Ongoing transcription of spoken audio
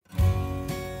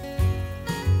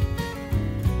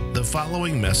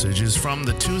following message is from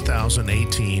the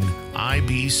 2018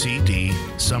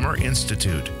 IBCD Summer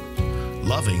Institute,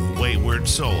 Loving Wayward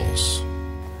Souls.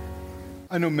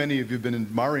 I know many of you have been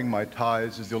admiring my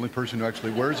ties as the only person who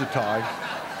actually wears a tie.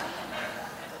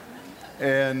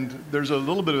 And there's a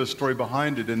little bit of a story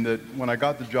behind it in that when I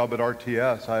got the job at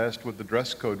RTS, I asked what the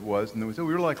dress code was, and they said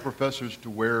we were like professors to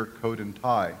wear coat and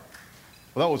tie.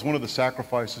 Well, that was one of the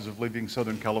sacrifices of leaving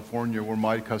Southern California, where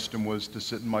my custom was to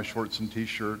sit in my shorts and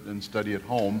t-shirt and study at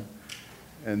home,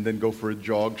 and then go for a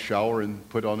jog, shower, and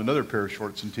put on another pair of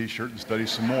shorts and t-shirt and study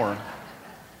some more.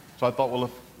 So I thought, well,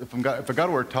 if I got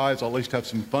to wear ties, I'll at least have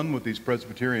some fun with these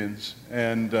Presbyterians.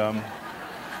 And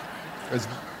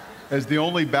as the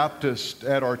only Baptist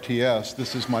at RTS,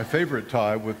 this is my favorite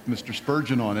tie with Mr.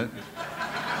 Spurgeon on it.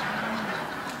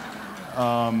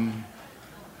 And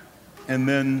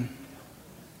then,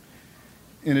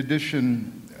 in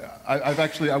addition,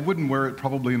 I wouldn't wear it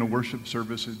probably in a worship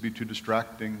service, it'd be too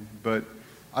distracting, but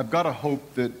I've got to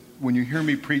hope that when you hear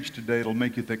me preach today, it'll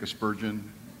make you think of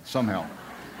Spurgeon somehow.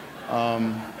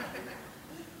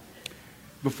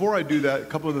 Before I do that, a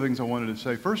couple of the things I wanted to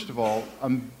say. First of all,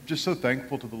 I'm just so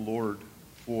thankful to the Lord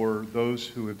for those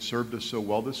who have served us so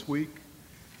well this week.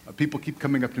 People keep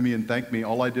coming up to me and thank me.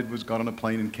 All I did was got on a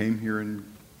plane and came here and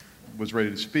was ready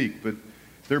to speak, but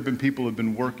there have been people who have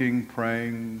been working,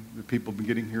 praying. People have been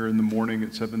getting here in the morning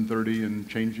at 7:30 and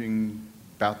changing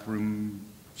bathroom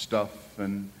stuff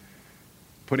and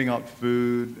putting out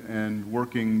food and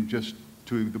working just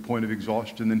to the point of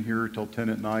exhaustion, then here till 10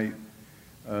 at night.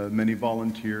 Many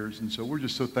volunteers, and so we're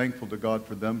just so thankful to God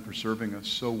for them for serving us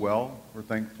so well. We're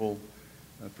thankful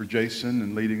for Jason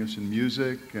and leading us in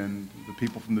music, and the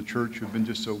people from the church who have been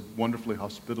just so wonderfully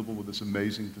hospitable with this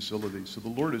amazing facility. So the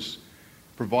Lord has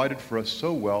provided for us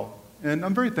so well, and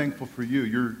I'm very thankful for you.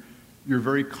 You're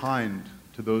very kind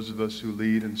to those of us who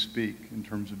lead and speak in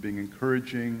terms of being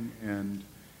encouraging and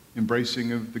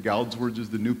embracing of the Gouds words as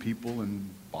the new people, and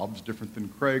Bob's different than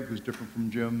Craig, who's different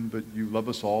from Jim, but you love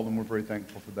us all, and we're very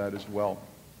thankful for that as well.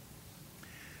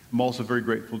 I'm also very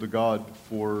grateful to God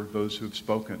for those who have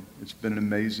spoken. It's been an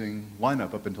amazing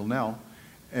lineup up until now,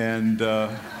 and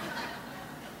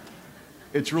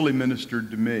it's really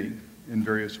ministered to me in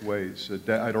various ways.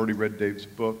 I'd already read Dave's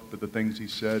book, but the things he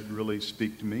said really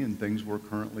speak to me and things we're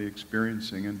currently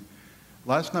experiencing. And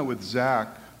last night with Zach,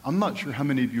 I'm not sure how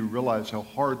many of you realize how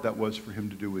hard that was for him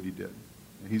to do what he did.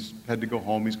 He's had to go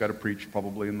home. He's got to preach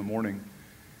probably in the morning.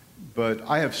 But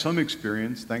I have some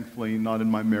experience, thankfully not in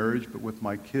my marriage, but with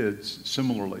my kids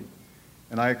similarly.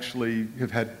 And I actually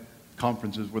have had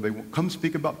conferences where they will come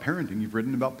speak about parenting. You've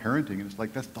written about parenting, and it's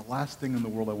like, that's the last thing in the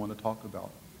world I want to talk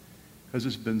about, because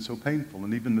it's been so painful.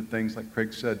 And even the things like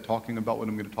Craig said, talking about what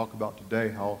I'm going to talk about today,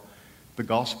 how the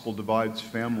gospel divides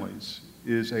families,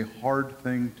 is a hard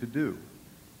thing to do.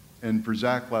 And for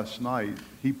Zach last night,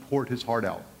 he poured his heart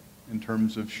out in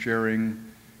terms of sharing.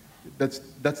 That's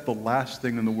the last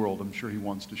thing in the world I'm sure he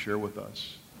wants to share with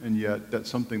us. And yet that's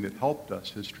something that helped us,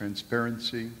 his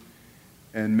transparency.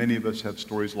 And many of us have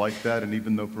stories like that. And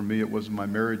even though for me it wasn't my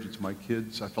marriage, it's my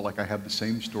kids, I feel like I have the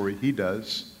same story he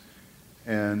does.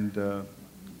 And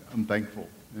I'm thankful.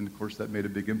 And of course that made a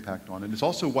big impact on it. It's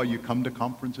also why you come to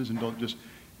conferences and don't just,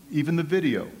 even the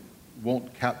video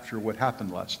won't capture what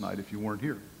happened last night if you weren't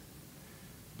here.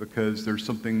 Because there's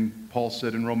something Paul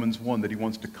said in Romans 1 that he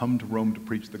wants to come to Rome to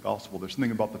preach the gospel. There's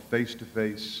something about the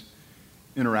face-to-face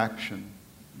interaction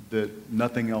that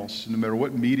nothing else, no matter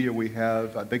what media we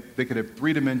have, they could have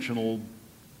three-dimensional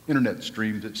internet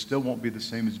streams, it still won't be the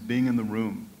same as being in the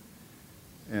room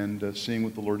and seeing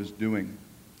what the Lord is doing.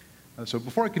 So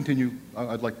before I continue,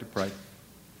 I'd like to pray.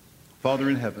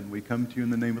 Father in heaven, we come to you in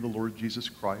the name of the Lord Jesus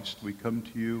Christ. We come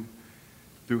to you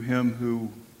through him who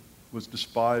was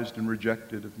despised and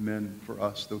rejected of men for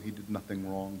us, though he did nothing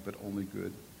wrong, but only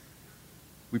good.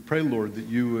 We pray, Lord, that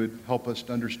you would help us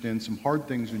to understand some hard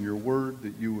things in your word,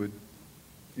 that you would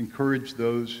encourage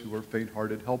those who are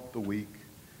faint-hearted, help the weak,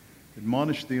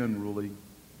 admonish the unruly.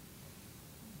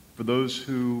 For those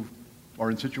who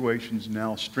are in situations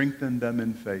now, strengthen them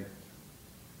in faith.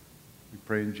 We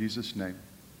pray in Jesus' name.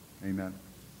 Amen.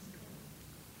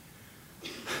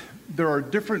 There are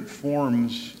different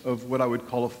forms of what I would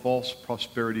call a false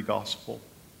prosperity gospel.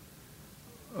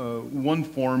 One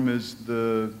form is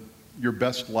your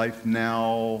best life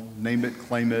now, name it,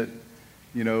 claim it.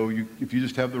 You know, if you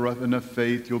just have enough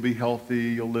faith, you'll be healthy,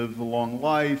 you'll live a long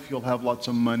life, you'll have lots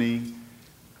of money.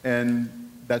 And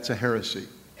that's a heresy.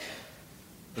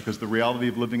 Because the reality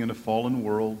of living in a fallen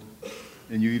world,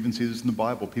 and you even see this in the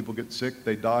Bible, people get sick,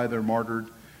 they die, they're martyred.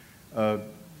 The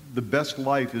best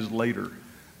life is later.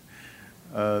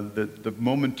 that the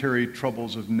momentary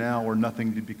troubles of now are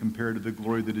nothing to be compared to the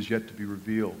glory that is yet to be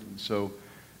revealed. And so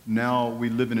now we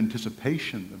live in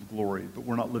anticipation of glory, but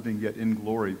we're not living yet in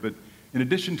glory. But in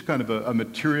addition to kind of a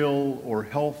material or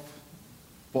health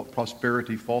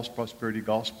prosperity, false prosperity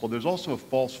gospel, there's also a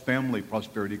false family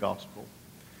prosperity gospel.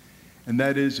 And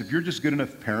that is, if you're just good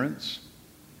enough parents,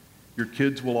 your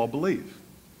kids will all believe.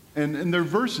 And there are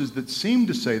verses that seem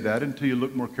to say that until you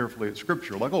look more carefully at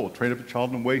Scripture. Like, oh, train up a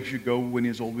child in the way he should go when he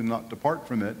is old and not depart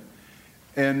from it.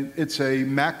 And it's a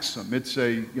maxim. It's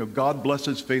God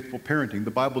blesses faithful parenting.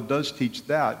 The Bible does teach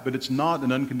that, but it's not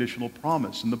an unconditional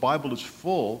promise. And the Bible is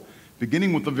full,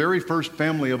 beginning with the very first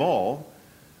family of all,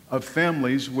 of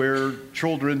families where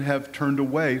children have turned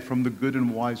away from the good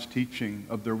and wise teaching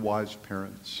of their wise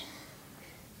parents.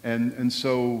 And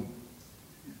so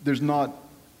there's not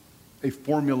a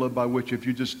formula by which if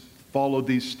you just follow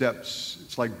these steps,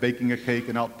 it's like baking a cake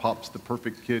and out pops the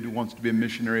perfect kid who wants to be a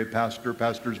missionary, a pastor,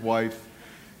 pastor's wife,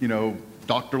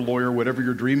 doctor, lawyer, whatever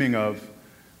you're dreaming of.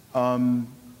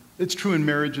 It's true in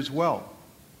marriage as well.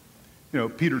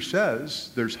 Peter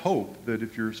says there's hope that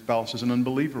if your spouse is an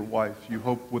unbeliever wife, you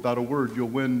hope without a word you'll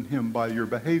win him by your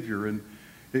behavior, and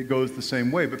it goes the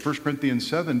same way. But 1 Corinthians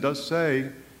 7 does say,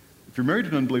 if you're married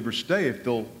to an unbeliever, stay if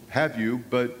they'll have you,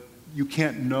 but you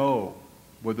can't know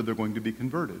whether they're going to be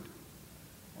converted.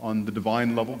 On the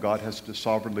divine level, God has to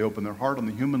sovereignly open their heart. On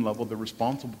the human level, they're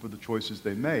responsible for the choices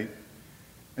they make.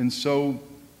 And so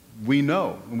we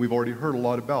know, and we've already heard a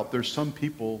lot about, there's some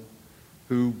people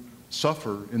who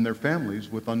suffer in their families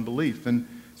with unbelief. And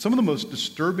some of the most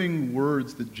disturbing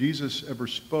words that Jesus ever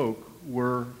spoke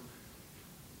were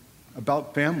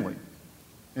about family.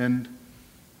 And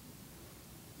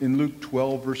in Luke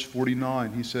 12, verse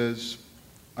 49, he says,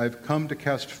 I have come to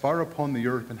cast fire upon the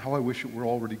earth, and how I wish it were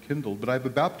already kindled. But I have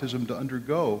a baptism to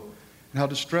undergo, and how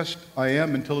distressed I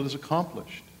am until it is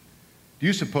accomplished. Do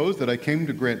you suppose that I came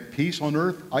to grant peace on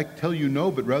earth? I tell you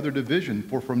no, but rather division.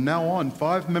 For from now on,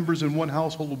 5 members in one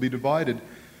household will be divided,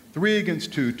 3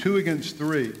 against 2, 2 against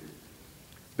 3.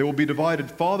 They will be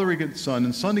divided, father against son,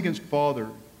 and son against father,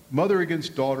 mother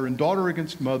against daughter, and daughter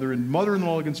against mother, and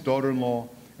mother-in-law against daughter-in-law,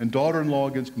 and daughter-in-law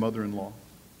against mother-in-law.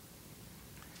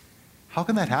 How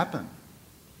can that happen?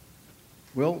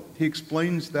 Well, he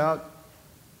explains that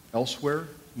elsewhere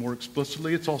more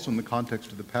explicitly. It's also in the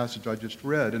context of the passage I just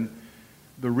read. And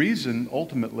the reason,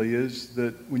 ultimately, is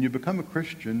that when you become a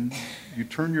Christian, you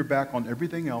turn your back on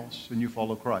everything else and you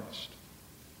follow Christ.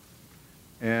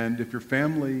 And if your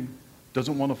family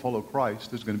doesn't want to follow Christ,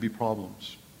 there's going to be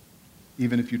problems,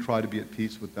 even if you try to be at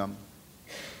peace with them.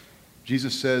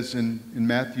 Jesus says in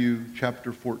Matthew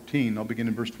chapter 14, I'll begin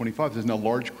in verse 25, it says, now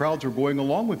large crowds are going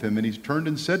along with him, and he's turned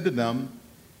and said to them,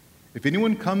 if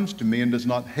anyone comes to me and does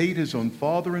not hate his own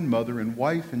father and mother and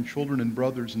wife and children and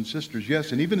brothers and sisters,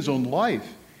 yes, and even his own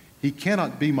life, he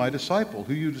cannot be my disciple.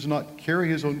 Who does not carry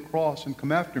his own cross and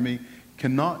come after me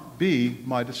cannot be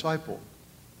my disciple.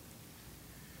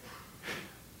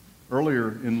 Earlier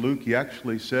in Luke, he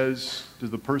actually says to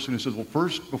the person who says, well,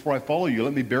 first, before I follow you,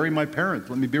 let me bury my parents,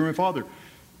 let me bury my father. He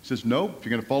says, no, if you're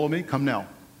going to follow me, come now.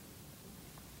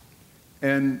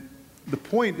 And the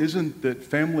point isn't that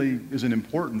family isn't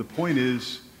important. The point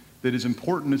is that as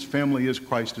important as family is,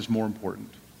 Christ is more important.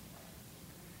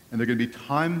 And there are going to be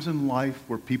times in life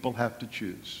where people have to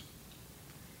choose.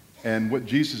 And what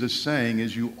Jesus is saying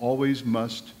is you always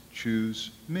must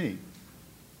choose me.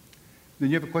 Then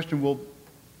you have a question, well,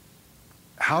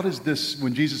 how does this,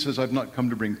 when Jesus says, I've not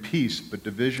come to bring peace, but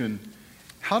division,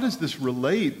 how does this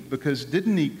relate? Because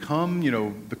didn't he come,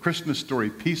 the Christmas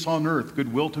story, peace on earth,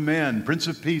 goodwill to man, Prince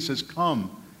of Peace has come.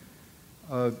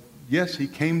 Yes, he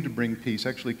came to bring peace.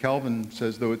 Actually, Calvin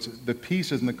says, though, the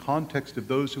peace is in the context of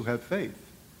those who have faith.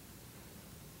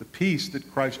 The peace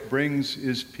that Christ brings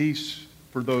is peace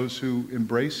for those who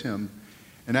embrace him.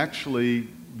 And actually,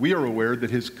 we are aware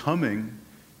that his coming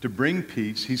to bring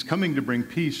peace, he's coming to bring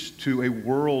peace to a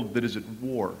world that is at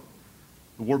war.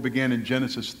 The war began in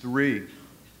Genesis 3,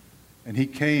 and he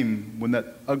came when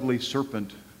that ugly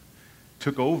serpent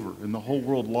took over, and the whole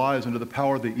world lies under the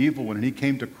power of the evil one, and he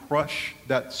came to crush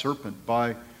that serpent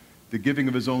by the giving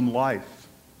of his own life.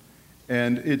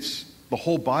 And the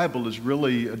whole Bible is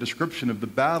really a description of the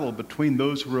battle between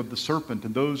those who are of the serpent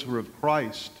and those who are of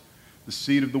Christ, the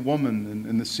seed of the woman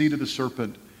and the seed of the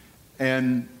serpent.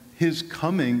 And his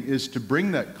coming is to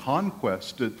bring that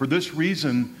conquest. For this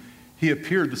reason, he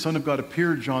appeared, the Son of God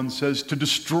appeared, John says, to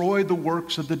destroy the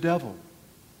works of the devil.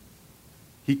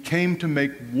 He came to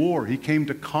make war. He came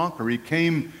to conquer. He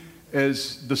came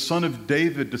as the Son of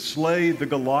David to slay the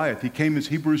Goliath. He came, as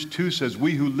Hebrews 2 says,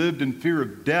 we who lived in fear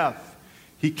of death.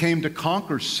 He came to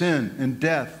conquer sin and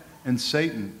death and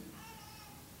Satan.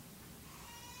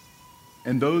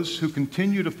 And those who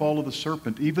continue to follow the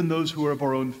serpent, even those who are of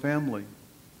our own family,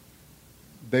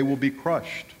 they will be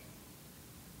crushed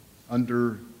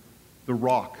under the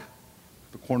rock,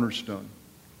 the cornerstone.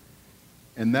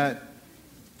 And that,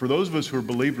 for those of us who are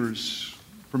believers,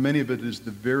 for many of it is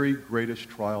the very greatest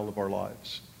trial of our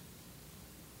lives.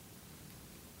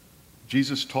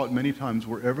 Jesus taught many times,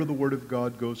 wherever the word of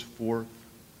God goes forth,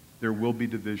 there will be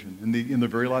division. In the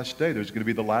very last day, there's going to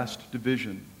be the last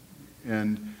division.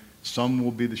 And some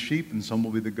will be the sheep and some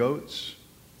will be the goats.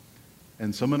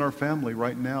 And some in our family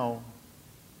right now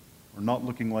are not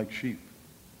looking like sheep.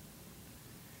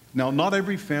 Now, not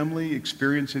every family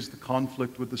experiences the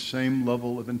conflict with the same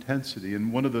level of intensity.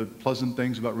 And one of the pleasant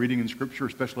things about reading in Scripture,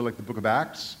 especially like the book of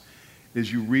Acts,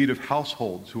 is you read of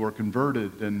households who are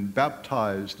converted and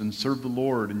baptized and serve the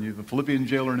Lord. And you have a Philippian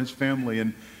jailer and his family.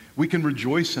 And we can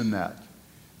rejoice in that.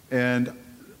 And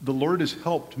the Lord has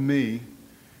helped me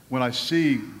when I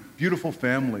see beautiful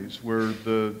families where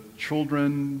the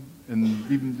children and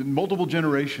even multiple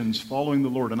generations following the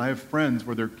Lord. And I have friends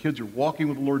where their kids are walking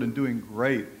with the Lord and doing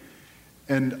great.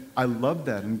 And I love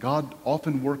that. And God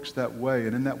often works that way.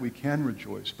 And in that we can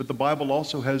rejoice. But the Bible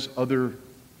also has other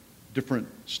different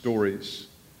stories.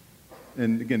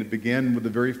 And again, it began with the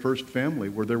very first family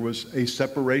where there was a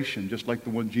separation, just like the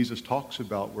one Jesus talks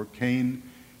about, where Cain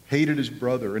hated his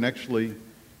brother. And actually,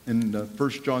 in 1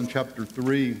 John chapter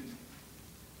 3,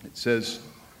 it says,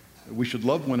 we should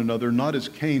love one another, not as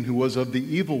Cain, who was of the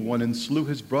evil one and slew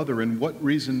his brother. And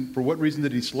for what reason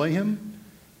did he slay him?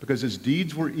 Because his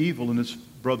deeds were evil and his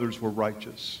brothers were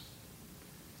righteous.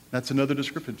 That's another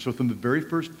description. So from the very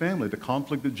first family, the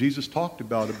conflict that Jesus talked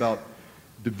about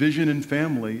division in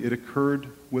family, it occurred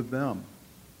with them.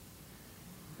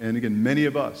 And again, many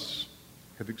of us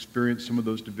have experienced some of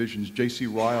those divisions. J.C.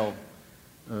 Ryle,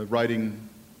 writing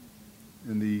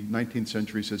in the 19th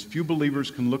century, says, few believers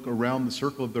can look around the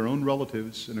circle of their own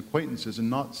relatives and acquaintances and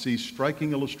not see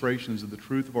striking illustrations of the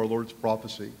truth of our Lord's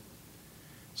prophecy.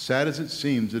 Sad as it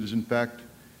seems, it is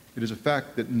a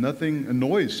fact that nothing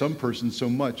annoys some persons so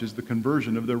much as the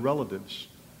conversion of their relatives.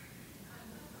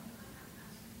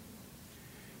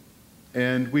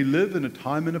 And we live in a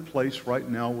time and a place right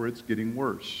now where it's getting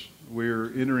worse.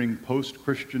 We're entering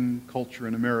post-Christian culture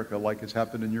in America like has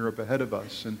happened in Europe ahead of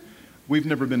us. And we've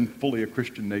never been fully a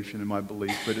Christian nation in my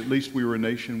belief, but at least we were a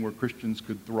nation where Christians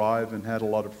could thrive and had a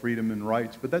lot of freedom and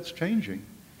rights. But that's changing.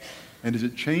 And as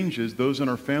it changes, those in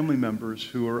our family members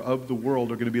who are of the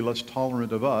world are going to be less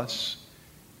tolerant of us,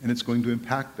 and it's going to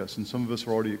impact us. And some of us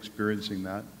are already experiencing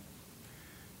that.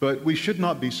 But we should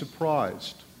not be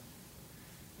surprised.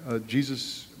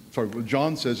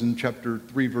 John says in chapter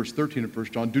 3, verse 13 of 1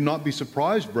 John, do not be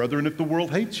surprised, brethren, if the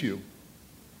world hates you.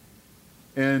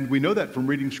 And we know that from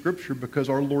reading Scripture because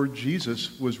our Lord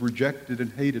Jesus was rejected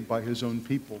and hated by his own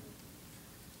people.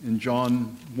 In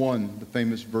John 1, the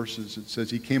famous verses, it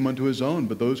says, he came unto his own,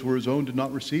 but those who were his own did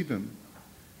not receive him.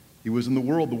 He was in the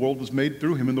world was made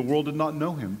through him, and the world did not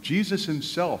know him. Jesus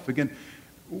himself, again,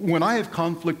 when I have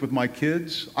conflict with my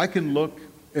kids, I can look,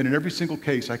 and in every single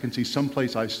case, I can see some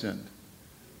place I sinned.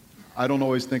 I don't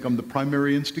always think I'm the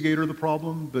primary instigator of the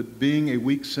problem, but being a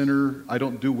weak sinner, I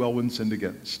don't do well when sinned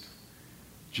against.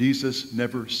 Jesus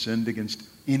never sinned against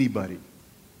anybody.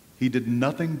 He did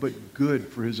nothing but good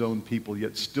for his own people,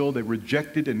 yet still they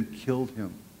rejected and killed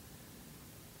him.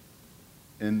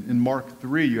 And in Mark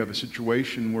 3, you have a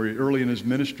situation where early in his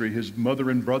ministry, his mother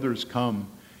and brothers come,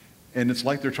 and it's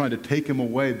like they're trying to take him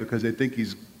away because they think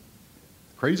he's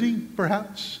crazy,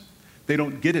 perhaps. They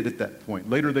don't get it at that point.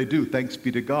 Later they do, thanks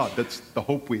be to God. That's the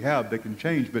hope we have. They can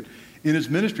change. But in his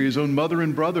ministry, his own mother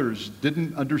and brothers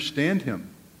didn't understand him.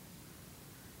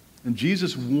 And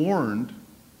Jesus warned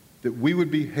that we would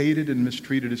be hated and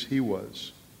mistreated as he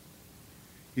was.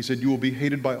 He said, you will be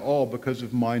hated by all because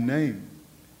of my name.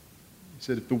 He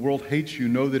said, if the world hates you,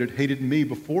 know that it hated me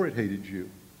before it hated you.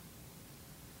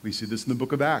 We see this in the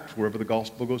book of Acts. Wherever the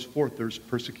gospel goes forth, there's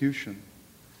persecution.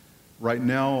 Right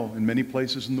now, in many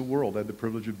places in the world, I had the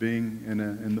privilege of being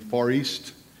in the Far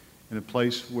East, in a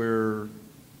place where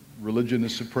religion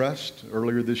is suppressed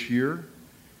earlier this year.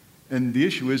 And the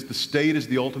issue is the state is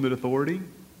the ultimate authority.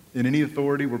 In any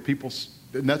authority where people,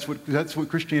 and that's what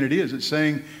Christianity is. It's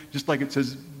saying, just like it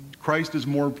says, Christ is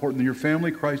more important than your family,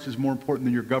 Christ is more important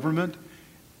than your government,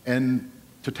 and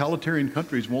totalitarian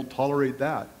countries won't tolerate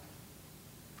that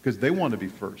because they want to be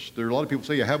first. There are a lot of people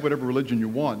say, you have whatever religion you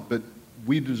want, but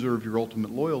we deserve your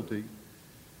ultimate loyalty.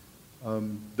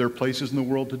 There are places in the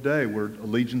world today where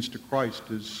allegiance to Christ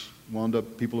is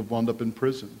people have wound up in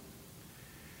prison.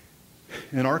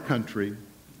 In our country,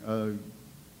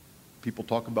 people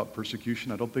talk about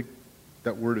persecution. I don't think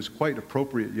that word is quite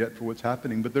appropriate yet for what's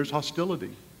happening, but there's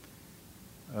hostility.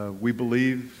 We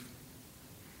believe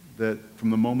that from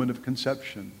the moment of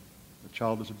conception, a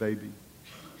child is a baby,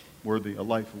 a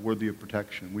life worthy of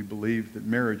protection. We believe that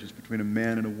marriage is between a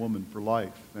man and a woman for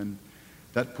life, and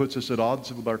that puts us at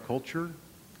odds with our culture.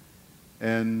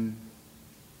 And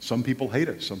some people hate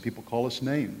us. Some people call us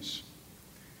names.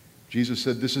 Jesus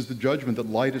said, "This is the judgment, that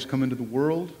light has come into the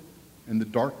world, and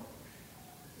that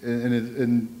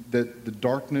the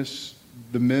darkness,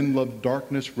 the men loved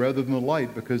darkness rather than the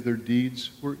light, because their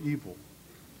deeds were evil."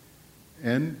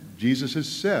 And Jesus has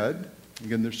said,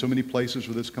 again, there's so many places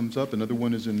where this comes up. Another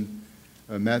one is in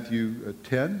Matthew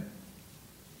 10,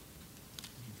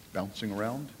 bouncing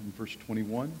around in verse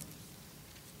 21.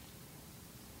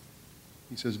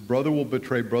 He says, "Brother will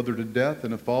betray brother to death,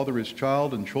 and a father his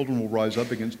child, and children will rise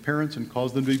up against parents and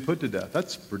cause them to be put to death."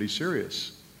 That's pretty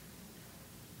serious.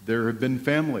 There have been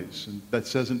families, and that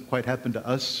hasn't quite happened to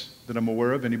us that I'm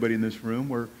aware of, anybody in this room,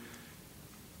 where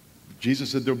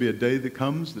Jesus said there'll be a day that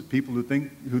comes that people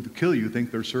who kill you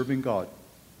think they're serving God.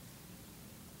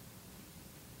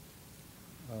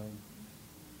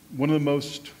 One of the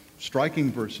most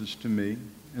striking verses to me,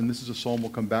 and this is a psalm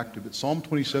we'll come back to, but Psalm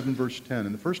 27, verse 10.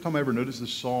 And the first time I ever noticed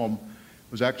this psalm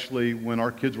was actually when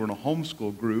our kids were in a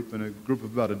homeschool group, and a group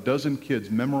of about a dozen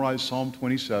kids memorized Psalm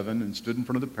 27 and stood in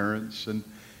front of the parents, and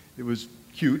it was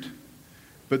cute.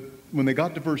 But when they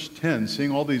got to verse 10,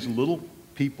 seeing all these little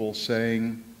people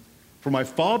saying, "For my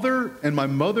father and my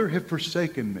mother have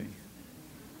forsaken me,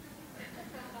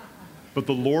 but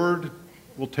the Lord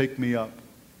will take me up."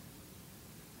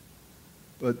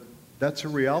 But that's a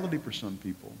reality for some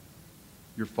people.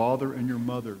 Your father and your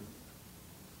mother.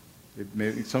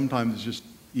 Sometimes it's just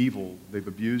evil. They've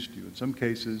abused you. In some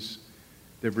cases,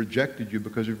 they've rejected you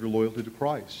because of your loyalty to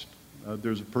Christ.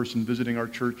 There's a person visiting our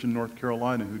church in North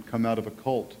Carolina who'd come out of a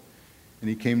cult, and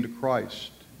he came to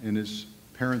Christ, and his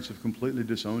parents have completely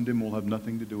disowned him, will have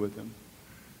nothing to do with him.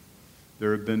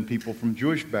 There have been people from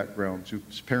Jewish backgrounds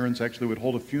whose parents actually would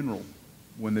hold a funeral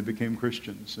when they became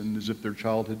Christians, and as if their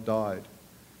child had died.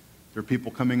 There are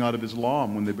people coming out of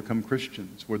Islam when they become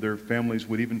Christians, where their families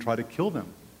would even try to kill them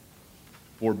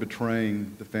for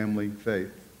betraying the family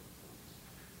faith.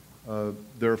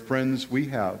 There are friends we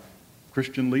have,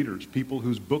 Christian leaders, people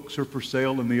whose books are for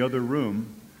sale in the other room,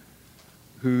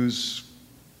 whose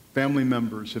family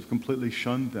members have completely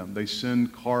shunned them. They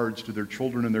send cards to their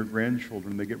children and their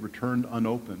grandchildren. They get returned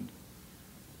unopened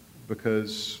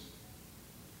because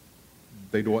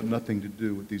they don't want nothing to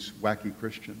do with these wacky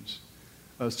Christians.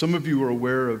 Some of you are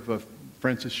aware of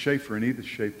Francis Schaeffer and Edith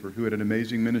Schaeffer, who had an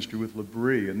amazing ministry with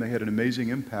L'Abri, and they had an amazing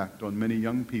impact on many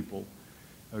young people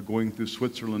going through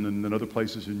Switzerland and other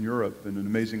places in Europe, and an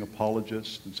amazing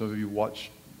apologist. And some of you watched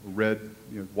the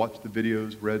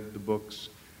videos, read the books.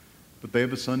 But they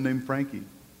have a son named Frankie,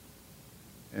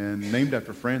 and named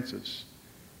after Francis.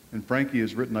 And Frankie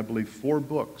has written, I believe, 4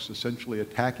 books, essentially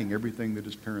attacking everything that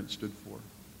his parents stood for.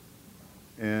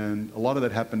 And a lot of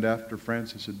that happened after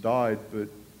Francis had died, but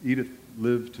Edith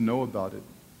lived to know about it.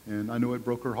 And I know it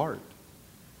broke her heart.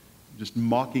 Just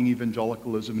mocking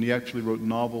evangelicalism. And he actually wrote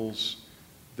novels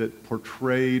that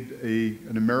portrayed a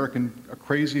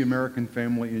crazy American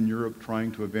family in Europe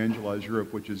trying to evangelize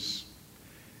Europe,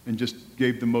 and just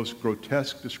gave the most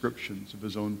grotesque descriptions of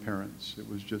his own parents. It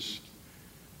was just,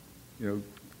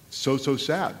 so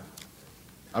sad.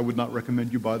 I would not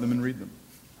recommend you buy them and read them.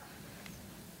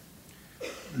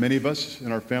 Many of us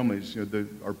in our families,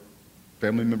 our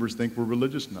family members think we're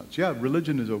religious nuts. Yeah,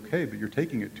 religion is okay, but you're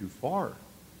taking it too far.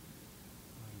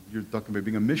 You're talking about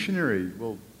being a missionary.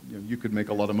 Well, you could make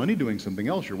a lot of money doing something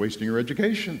else. You're wasting your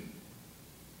education.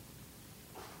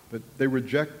 But they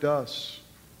reject us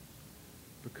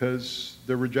because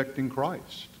they're rejecting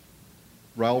Christ.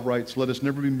 Ryle writes, "Let us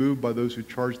never be moved by those who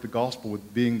charge the gospel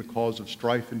with being the cause of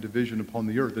strife and division upon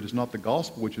the earth. It is not the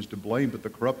gospel which is to blame, but the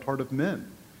corrupt heart of men.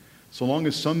 So long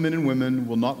as some men and women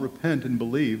will not repent and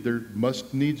believe, there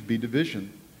must needs be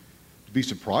division. To be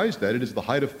surprised at it is the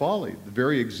height of folly. The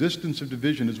very existence of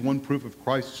division is one proof of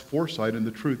Christ's foresight and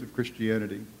the truth of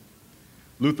Christianity."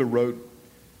 Luther wrote,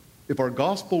 "If our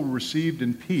gospel were received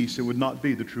in peace, it would not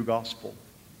be the true gospel."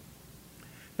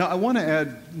 Now, I want to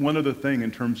add one other thing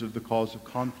in terms of the cause of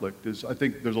conflict. Is I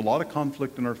think there's a lot of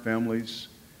conflict in our families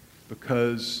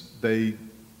because they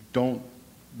don't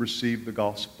receive the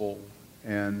gospel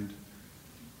and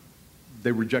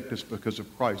they reject us because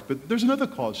of Christ. But there's another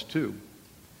cause too.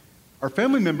 Our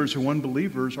family members who are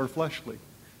unbelievers are fleshly.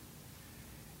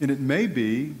 And it may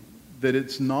be that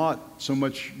it's not so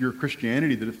much your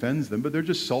Christianity that offends them, but they're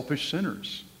just selfish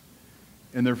sinners.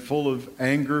 and they're full of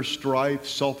anger, strife,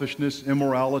 selfishness,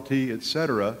 immorality,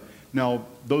 etc. Now,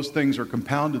 those things are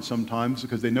compounded sometimes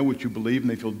because they know what you believe and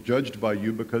they feel judged by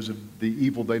you because of the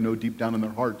evil they know deep down in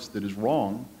their hearts that is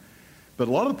wrong. But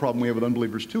a lot of the problem we have with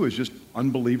unbelievers too is just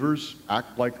unbelievers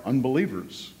act like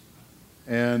unbelievers.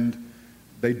 And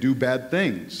they do bad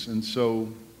things. And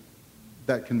so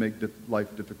that can make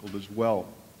life difficult as well.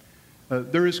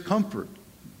 There is comfort.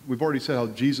 We've already said how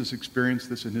Jesus experienced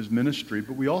this in his ministry,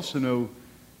 but we also know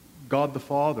God the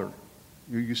Father.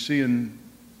 You see in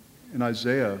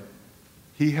Isaiah,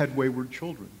 he had wayward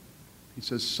children. He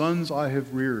says, "Sons I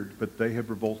have reared, but they have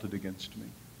revolted against me."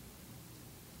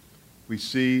 We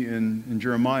see in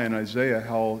Jeremiah and Isaiah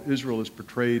how Israel is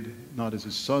portrayed not as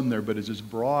his son there, but as his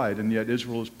bride, and yet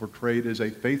Israel is portrayed as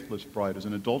a faithless bride, as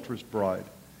an adulterous bride.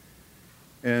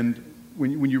 And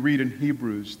when you read in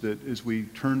Hebrews that as we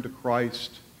turn to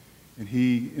Christ and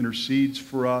he intercedes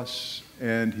for us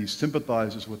and he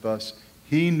sympathizes with us,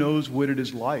 he knows what it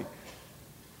is like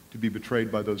to be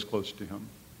betrayed by those close to him.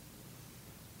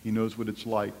 He knows what it's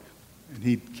like, and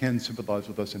he can sympathize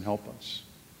with us and help us.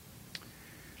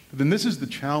 But then this is the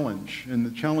challenge, and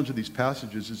the challenge of these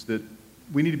passages is that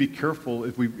we need to be careful.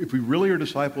 If we really are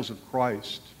disciples of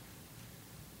Christ,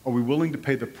 are we willing to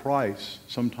pay the price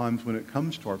sometimes when it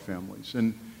comes to our families?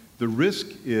 And the risk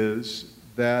is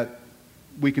that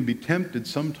we can be tempted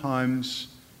sometimes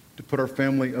to put our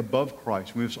family above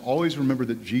Christ. We must always remember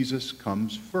that Jesus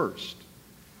comes first.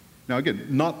 Now again,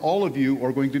 not all of you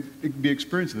are going to be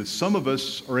experiencing this. Some of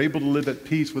us are able to live at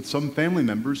peace with some family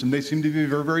members, and they seem to be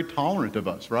very, very tolerant of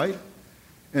us, right?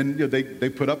 And they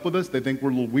put up with us. They think we're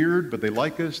a little weird, but they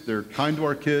like us. They're kind to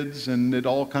our kids, and it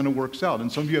all kind of works out.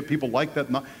 And some of you have people like that.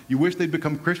 You wish they'd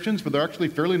become Christians, but they're actually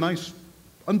fairly nice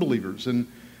unbelievers. And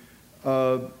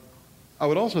I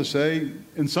would also say,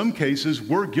 in some cases,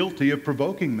 we're guilty of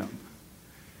provoking them.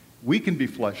 We can be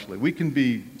fleshly. We can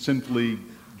be sinfully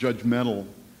judgmental.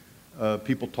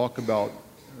 People talk about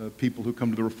people who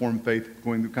come to the Reformed faith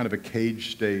going through kind of a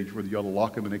cage stage where you ought to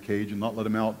lock them in a cage and not let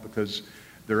them out because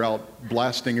they're out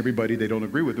blasting everybody they don't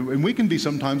agree with. And we can be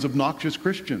sometimes obnoxious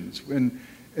Christians,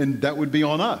 and that would be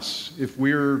on us if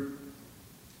we're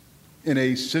in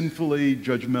a sinfully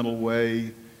judgmental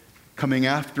way coming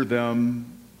after them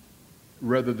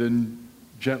rather than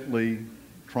gently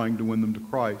trying to win them to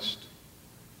Christ.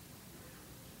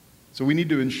 So we need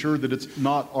to ensure that it's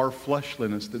not our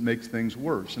fleshliness that makes things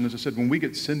worse. And as I said, when we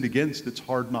get sinned against, it's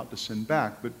hard not to sin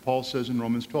back. But Paul says in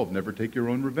Romans 12, never take your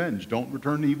own revenge. Don't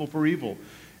return evil for evil.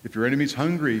 If your enemy's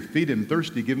hungry, feed him.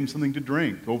 Thirsty, give him something to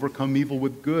drink. Overcome evil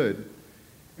with good.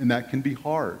 And that can be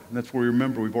hard. And that's where we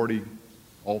remember we've already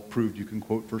all proved you can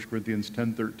quote 1 Corinthians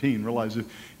 10:13. Realize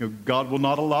that God will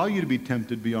not allow you to be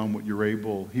tempted beyond what you're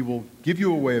able. He will give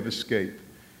you a way of escape.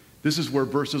 This is where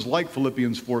verses like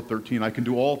Philippians 4:13, I can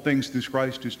do all things through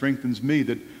Christ who strengthens me,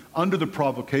 that under the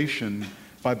provocation,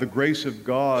 by the grace of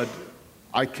God,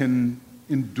 I can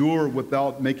endure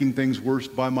without making things worse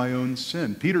by my own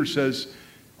sin. Peter says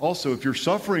also, if you're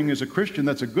suffering as a Christian,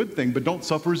 that's a good thing, but don't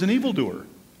suffer as an evildoer.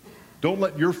 Don't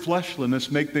let your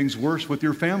fleshliness make things worse with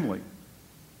your family.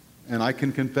 And I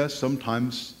can confess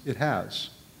sometimes it has.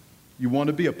 You want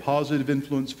to be a positive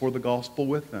influence for the gospel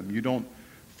with them. You don't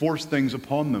force things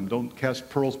upon them. Don't cast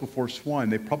pearls before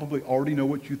swine. They probably already know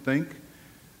what you think,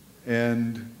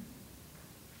 and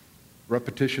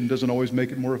repetition doesn't always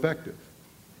make it more effective.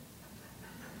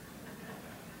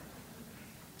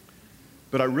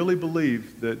 But I really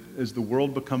believe that as the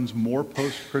world becomes more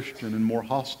post-Christian and more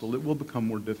hostile, it will become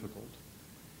more difficult.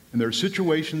 And there are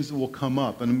situations that will come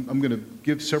up, and I'm going to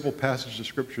give several passages of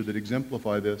Scripture that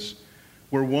exemplify this,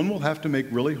 where one will have to make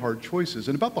really hard choices.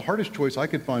 And about the hardest choice I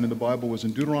could find in the Bible was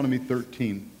in Deuteronomy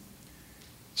 13.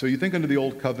 So you think under the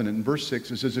Old Covenant, in verse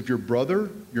 6, it says, if your brother,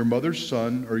 your mother's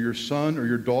son, or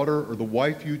your daughter, or the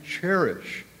wife you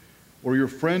cherish, or your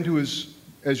friend who is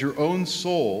as your own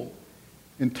soul,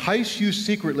 entice you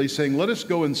secretly, saying, let us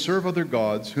go and serve other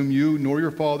gods, whom you nor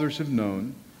your fathers have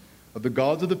known, of the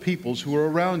gods of the peoples who are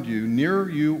around you, near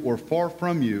you or far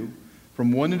from you,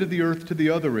 from one end of the earth to the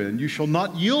other end, you shall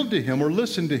not yield to him or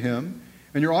listen to him,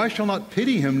 and your eye shall not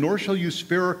pity him, nor shall you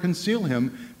spare or conceal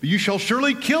him, but you shall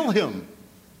surely kill him.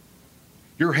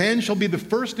 Your hand shall be the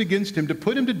first against him to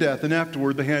put him to death, and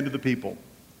afterward the hand of the people.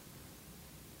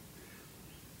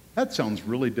 That sounds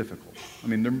really difficult. I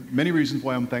mean, there are many reasons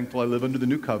why I'm thankful I live under the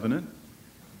new covenant.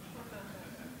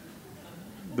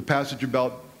 The passage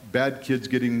about bad kids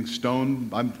getting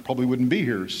stoned, I probably wouldn't be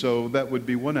here, so that would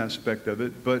be one aspect of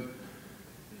it. But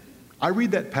I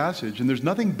read that passage, and there's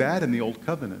nothing bad in the Old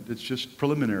Covenant. It's just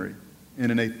preliminary.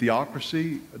 And in a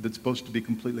theocracy that's supposed to be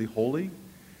completely holy,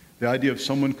 the idea of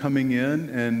someone coming in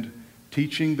and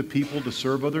teaching the people to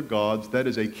serve other gods, that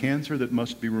is a cancer that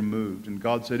must be removed. And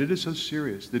God said, it is so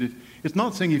serious that it's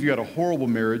not saying if you had a horrible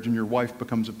marriage and your wife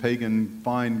becomes a pagan,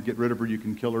 fine, get rid of her, you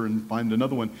can kill her and find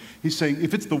another one. He's saying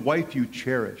if it's the wife you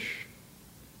cherish,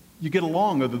 you get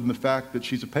along other than the fact that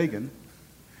she's a pagan.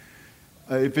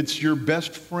 If it's your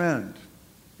best friend,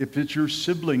 if it's your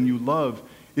sibling you love,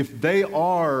 if they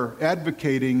are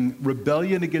advocating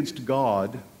rebellion against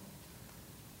God,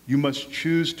 you must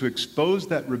choose to expose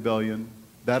that rebellion,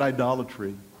 that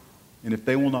idolatry, and if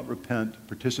they will not repent,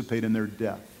 participate in their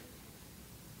death.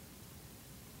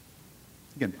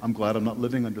 Again, I'm glad I'm not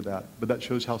living under that, but that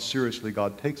shows how seriously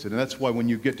God takes it. And that's why when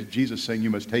you get to Jesus saying you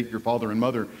must hate your father and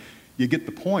mother, you get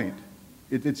the point.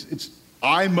 It's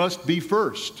I must be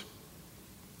first.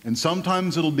 And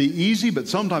sometimes it'll be easy, but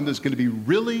sometimes it's going to be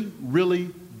really, really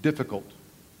difficult.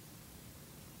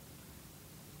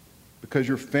 Because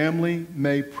your family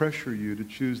may pressure you to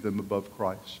choose them above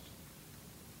Christ.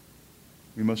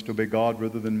 We must obey God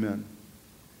rather than men.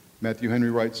 Matthew Henry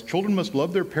writes, children must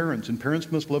love their parents, and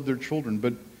parents must love their children,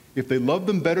 but if they love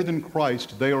them better than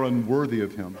Christ, they are unworthy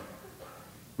of him.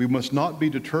 We must not be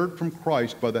deterred from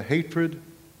Christ by the hatred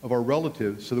of our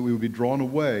relatives so that we will be drawn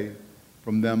away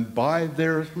from them by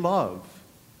their love.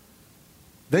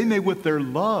 They may, with their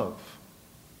love,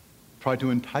 try to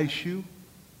entice you,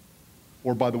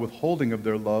 or by the withholding of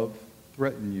their love,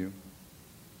 threaten you.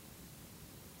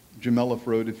 Jim Elliff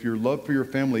wrote, if your love for your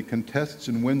family contests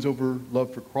and wins over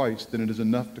love for Christ, then it is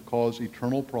enough to cause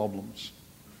eternal problems.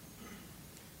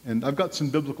 And I've got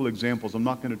some biblical examples. I'm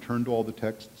not going to turn to all the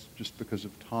texts just because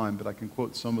of time, but I can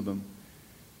quote some of them.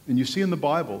 And you see in the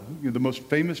Bible, the most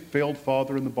famous failed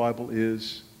father in the Bible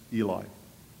is Eli.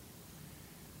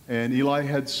 And Eli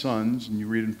had sons, and you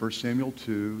read in 1 Samuel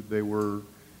 2, they were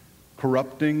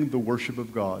corrupting the worship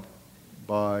of God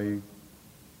by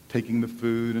taking the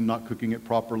food and not cooking it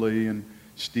properly and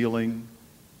stealing.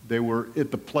 They were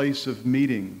at the place of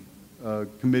meeting,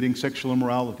 committing sexual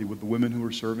immorality with the women who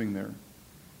were serving there.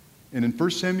 And in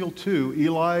 1 Samuel 2,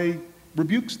 Eli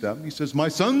rebukes them. He says, my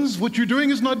sons, what you're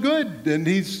doing is not good. And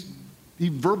he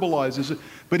verbalizes it,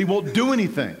 but he won't do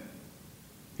anything.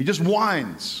 He just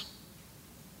whines.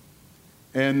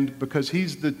 And because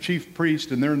he's the chief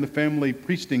priest and they're in the family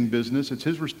priesting business, it's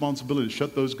his responsibility to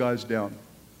shut those guys down.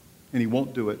 And he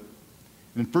won't do it.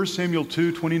 And in 1 Samuel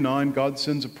 2:29, God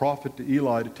sends a prophet to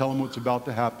Eli to tell him what's about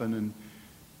to happen.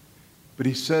 But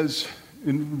he says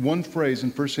in one phrase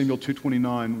in 1 Samuel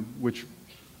 2:29, which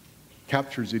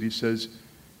captures it, he says,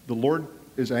 the Lord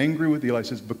is angry with Eli. He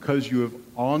says, because you have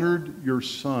honored your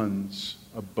sons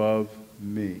above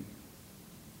me.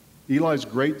 Eli's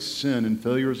great sin and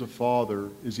failure as a father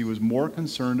is he was more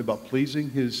concerned about pleasing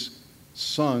his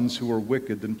sons who are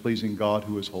wicked than pleasing God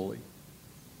who is holy.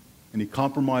 And he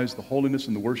compromised the holiness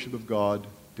and the worship of God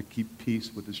to keep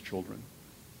peace with his children.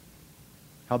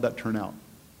 How'd that turn out?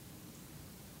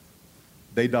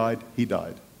 They died, he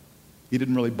died. He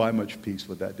didn't really buy much peace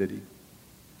with that, did he?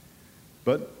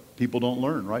 But people don't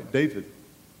learn, right? David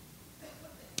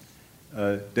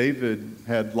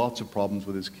had lots of problems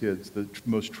with his kids. The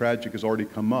most tragic has already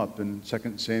come up in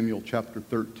 2 Samuel chapter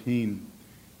 13.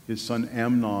 His son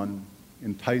Amnon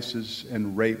entices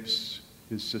and rapes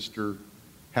his sister,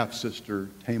 half-sister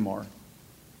Tamar,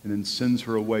 and then sends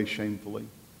her away shamefully.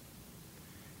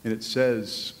 And it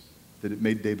says that it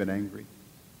made David angry.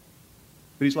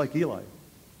 But he's like Eli.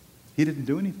 He didn't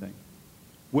do anything.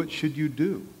 What should you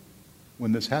do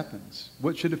when this happens?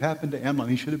 What should have happened to Amnon?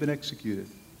 He should have been executed.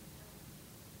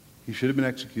 He should have been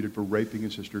executed for raping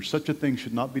his sister. Such a thing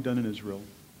should not be done in Israel.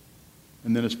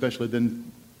 And then especially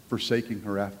then forsaking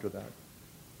her after that.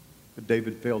 But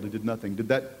David failed. He did nothing. Did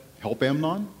that help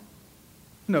Amnon?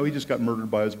 No, he just got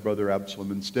murdered by his brother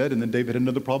Absalom instead. And then David had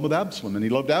another problem with Absalom. And he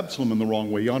loved Absalom in the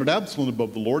wrong way. He honored Absalom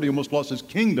above the Lord. He almost lost his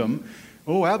kingdom.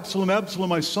 Oh, Absalom, Absalom,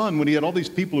 my son, when he had all these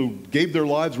people who gave their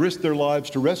lives, risked their lives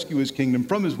to rescue his kingdom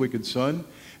from his wicked son.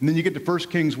 And then you get to 1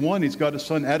 Kings 1, he's got a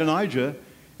son Adonijah,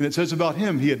 and it says about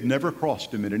him, he had never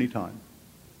crossed him at any time.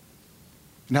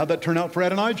 And how'd that turn out for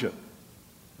Adonijah?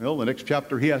 Well, the next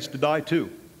chapter, he has to die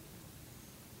too.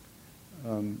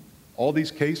 All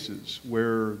these cases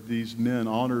where these men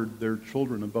honored their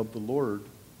children above the Lord,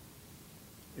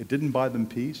 it didn't buy them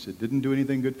peace. It didn't do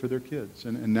anything good for their kids.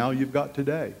 And now you've got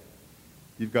today.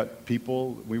 You've got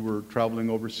people, we were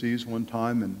traveling overseas one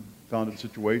time and found a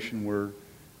situation where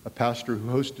a pastor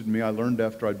who hosted me, I learned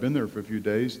after I'd been there for a few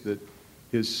days that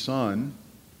his son,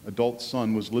 adult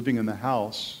son, was living in the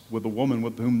house with a woman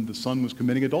with whom the son was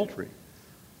committing adultery.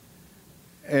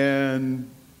 And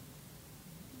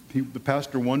the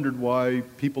pastor wondered why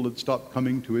people had stopped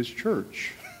coming to his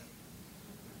church.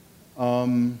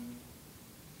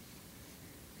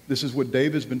 This is what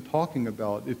Dave has been talking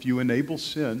about. If you enable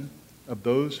sin of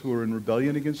those who are in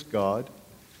rebellion against God,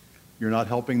 you're not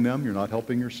helping them, you're not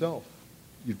helping yourself.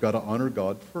 You've got to honor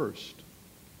God first.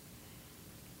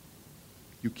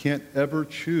 You can't ever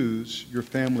choose your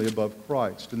family above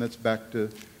Christ. And that's back to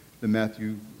the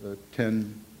Matthew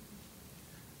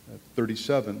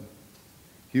 10:37.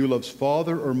 He who loves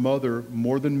father or mother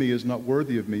more than me is not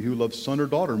worthy of me. He who loves son or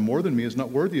daughter more than me is not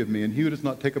worthy of me. And he who does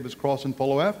not take up his cross and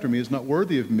follow after me is not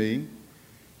worthy of me.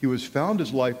 He who has found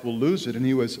his life will lose it, and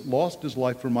he who has lost his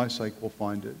life for my sake will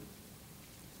find it.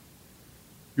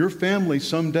 Your family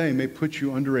someday may put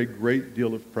you under a great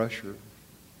deal of pressure.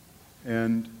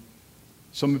 And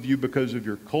some of you, because of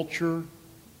your culture,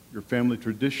 your family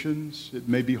traditions, it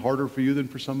may be harder for you than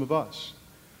for some of us.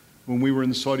 When we were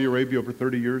in Saudi Arabia over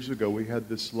 30 years ago, we had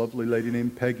this lovely lady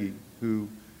named Peggy who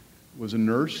was a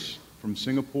nurse from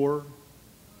Singapore,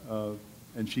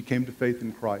 and she came to faith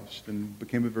in Christ and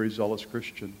became a very zealous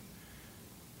Christian.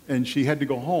 And she had to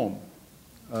go home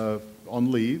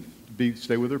on leave,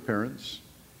 stay with her parents.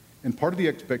 And part of the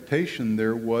expectation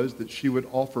there was that she would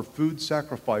offer food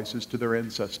sacrifices to their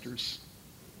ancestors.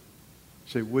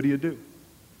 You say, what do you do?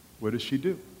 What does she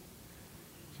do?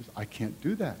 She says, I can't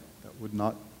do that. That would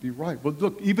not be right. Well,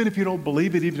 look, even if you don't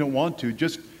believe it, even if you don't want to,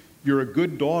 just you're a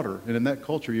good daughter. And in that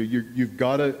culture,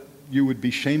 you would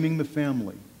be shaming the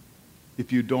family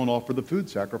if you don't offer the food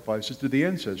sacrifices to the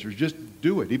ancestors. Just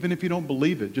do it. Even if you don't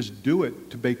believe it, just do it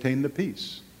to maintain the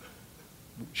peace.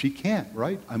 She can't,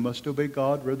 right? I must obey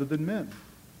God rather than men,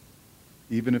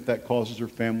 even if that causes her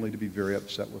family to be very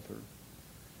upset with her.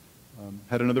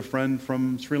 Had another friend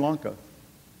from Sri Lanka,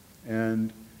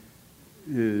 and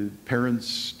his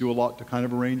parents do a lot to kind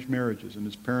of arrange marriages, and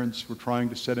his parents were trying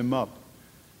to set him up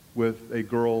with a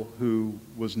girl who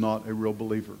was not a real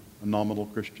believer, a nominal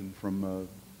Christian from an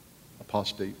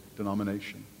apostate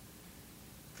denomination.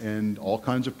 And all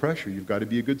kinds of pressure. You've got to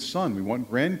be a good son. We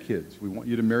want grandkids. We want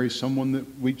you to marry someone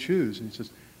that we choose. And he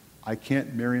says, I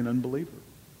can't marry an unbeliever.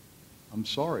 I'm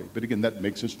sorry. But again, that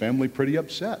makes his family pretty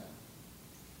upset.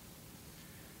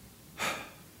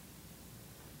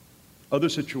 Other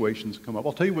situations come up.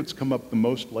 I'll tell you what's come up the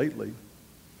most lately.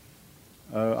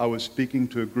 I was speaking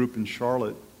to a group in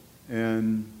Charlotte,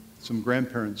 and some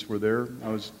grandparents were there. I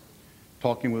was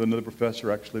talking with another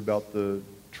professor actually about the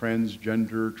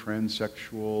transgender,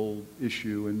 transsexual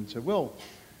issue, and said, well,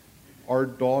 our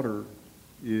daughter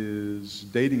is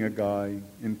dating a guy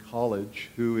in college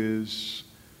who is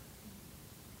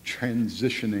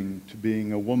transitioning to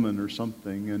being a woman or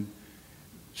something, and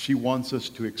she wants us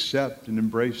to accept and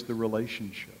embrace the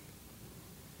relationship.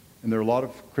 And there are a lot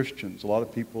of Christians, a lot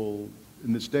of people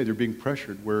in this day, they're being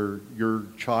pressured where your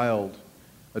child,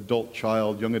 adult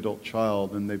child, young adult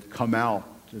child, and they've come out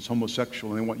as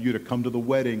homosexual, and they want you to come to the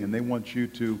wedding, and they want you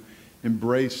to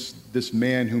embrace this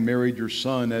man who married your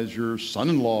son as your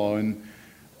son-in-law. And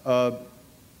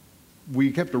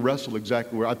we have to wrestle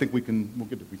exactly where I think we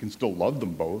can still love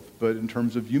them both, but in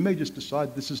terms of you may just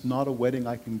decide this is not a wedding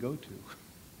I can go to.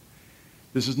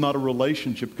 This is not a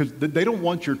relationship, because they don't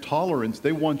want your tolerance,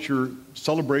 they want your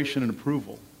celebration and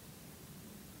approval.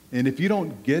 And if you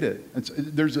don't get it,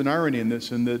 there's an irony in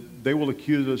this, in that they will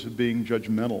accuse us of being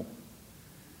judgmental.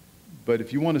 But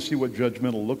if you want to see what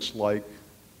judgmental looks like,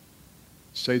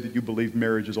 say that you believe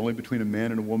marriage is only between a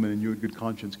man and a woman, and you in good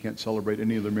conscience can't celebrate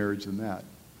any other marriage than that.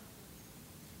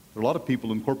 There are a lot of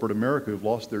people in corporate America who've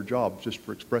lost their jobs just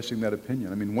for expressing that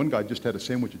opinion. I mean, one guy just had a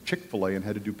sandwich at Chick-fil-A and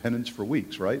had to do penance for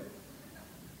weeks, right?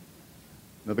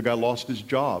 Another guy lost his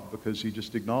job because he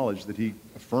just acknowledged that he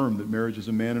affirmed that marriage is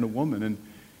a man and a woman.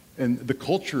 And the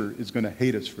culture is going to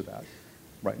hate us for that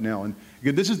right now. And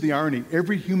again, this is the irony.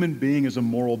 Every human being is a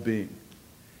moral being.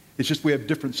 It's just we have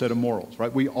different set of morals,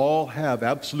 right? We all have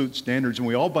absolute standards, and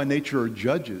we all by nature are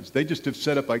judges. They just have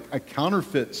set up a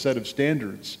counterfeit set of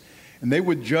standards. And they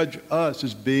would judge us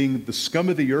as being the scum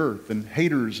of the earth and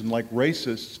haters and like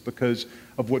racists because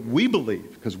of what we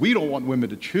believe, because we don't want women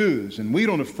to choose, and we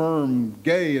don't affirm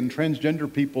gay and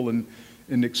transgender people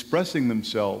in expressing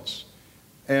themselves.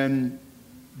 And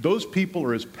those people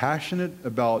are as passionate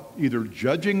about either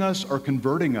judging us or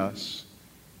converting us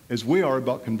as we are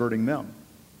about converting them.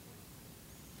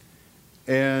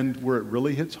 And where it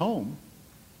really hits home,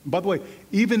 by the way,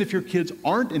 even if your kids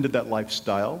aren't into that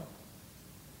lifestyle,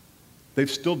 they've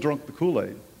still drunk the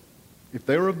Kool-Aid. If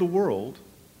they are of the world,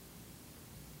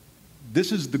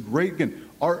 this is the great, again,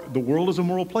 the world is a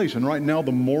moral place. And right now,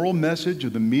 the moral message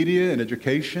of the media and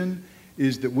education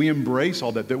is that we embrace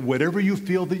all that whatever you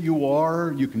feel that you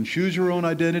are, you can choose your own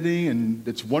identity, and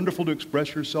it's wonderful to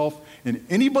express yourself. And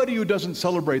anybody who doesn't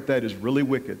celebrate that is really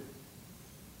wicked.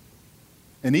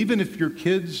 And even if your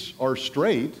kids are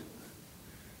straight,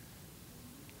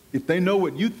 if they know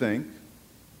what you think,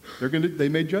 they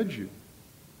may judge you.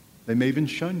 They may even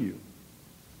shun you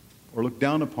or look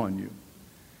down upon you.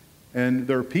 And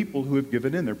there are people who have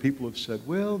given in. There are people who have said,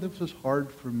 well, this was hard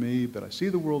for me, but I see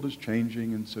the world is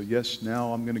changing, and so yes,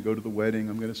 now I'm going to go to the wedding,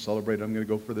 I'm going to celebrate, I'm going to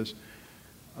go for this.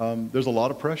 There's a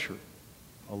lot of pressure,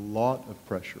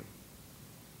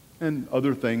 and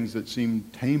other things that seem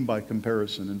tame by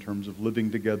comparison in terms of living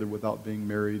together without being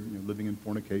married, living in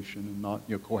fornication and not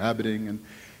cohabiting, and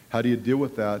how do you deal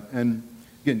with that? And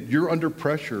again, you're under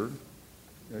pressure,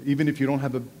 even if you don't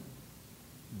have a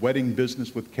wedding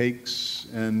business with cakes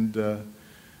and a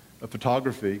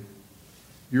photography,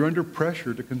 you're under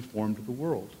pressure to conform to the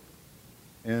world.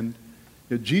 And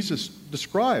Jesus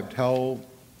described how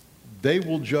they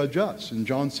will judge us. In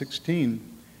John 16,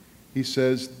 he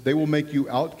says, they will make you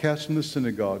outcasts from the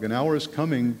synagogue. An hour is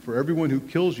coming for everyone who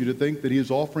kills you to think that he is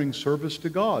offering service to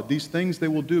God. These things they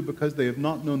will do because they have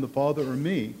not known the Father or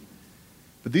me.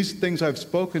 But these things I've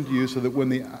spoken to you so that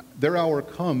when their hour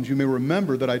comes, you may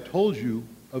remember that I told you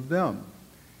of them.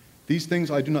 These things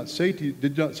I did not say to you at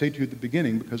the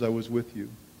beginning because I was with you.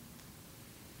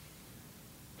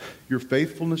 Your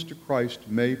faithfulness to Christ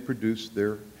may produce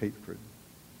their hatred.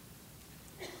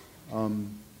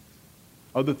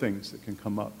 Other things that can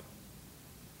come up.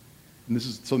 And this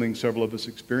is something several of us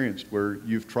experienced, where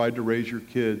you've tried to raise your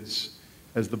kids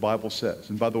as the Bible says.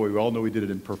 And by the way, we all know we did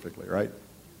it imperfectly, right?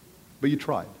 But you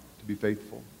tried to be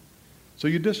faithful. So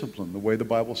you discipline the way the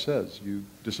Bible says. You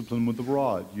discipline with the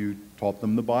rod. You taught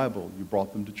them the Bible. You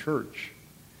brought them to church.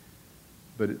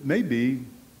 But it may be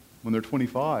when they're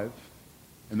 25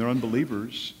 and they're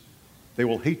unbelievers, they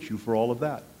will hate you for all of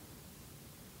that.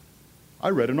 I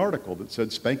read an article that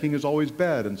said spanking is always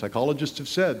bad, and psychologists have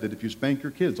said that if you spank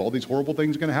your kids, all these horrible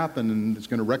things are going to happen, and it's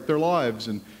going to wreck their lives,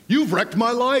 and you've wrecked my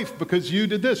life because you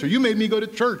did this, or you made me go to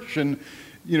church, and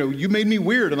you made me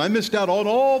weird, and I missed out on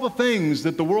all the things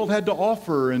that the world had to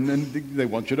offer, and they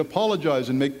want you to apologize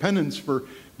and make penance for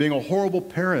being a horrible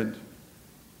parent,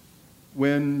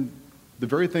 when the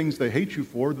very things they hate you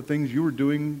for, the things you were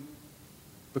doing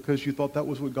because you thought that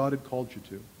was what God had called you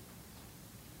to.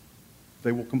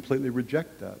 They will completely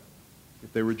reject that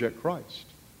if they reject Christ.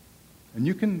 And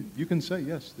you can say,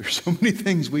 yes, there's so many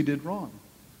things we did wrong.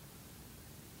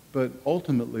 But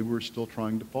ultimately, we're still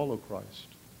trying to follow Christ.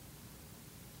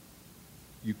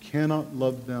 You cannot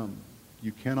love them.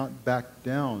 You cannot back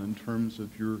down in terms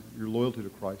of your loyalty to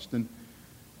Christ. And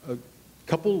a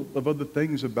couple of other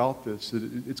things about this,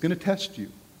 it's going to test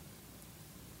you.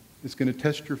 It's going to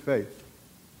test your faith.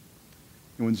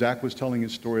 And when Zach was telling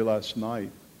his story last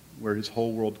night, where his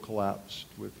whole world collapsed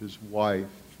with his wife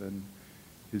and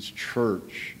his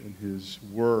church and his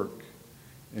work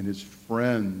and his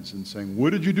friends, and saying, what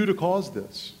did you do to cause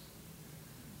this?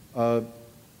 That's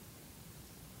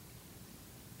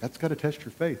got to test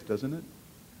your faith, doesn't it?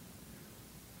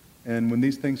 And when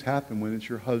these things happen, when it's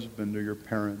your husband or your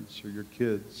parents or your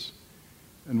kids,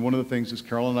 and one of the things is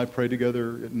Carol and I pray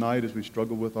together at night as we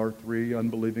struggle with our 3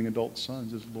 unbelieving adult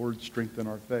sons is, Lord, strengthen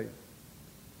our faith.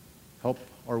 Help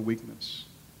our weakness,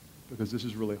 because this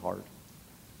is really hard.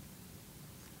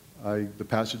 The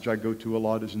passage I go to a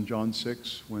lot is in John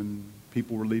 6, when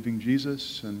people were leaving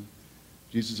Jesus, and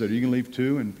Jesus said, are you going to leave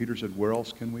too? And Peter said, where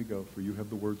else can we go? For you have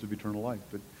the words of eternal life.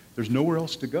 But there's nowhere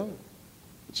else to go.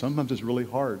 But sometimes it's really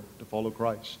hard to follow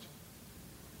Christ.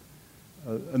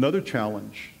 Another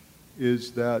challenge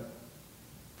is that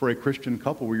for a Christian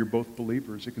couple where you're both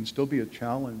believers, it can still be a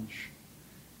challenge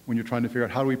when you're trying to figure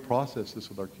out, how do we process this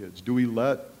with our kids? Do we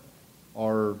let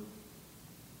our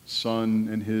son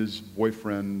and his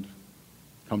boyfriend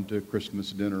come to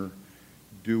Christmas dinner?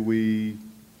 Do we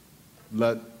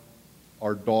let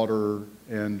our daughter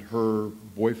and her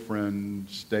boyfriend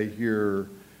stay here?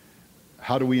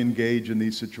 How do we engage in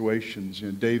these situations?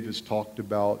 Dave has talked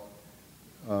about,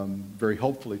 very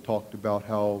helpfully talked about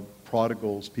how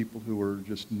prodigals, people who are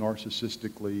just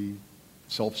narcissistically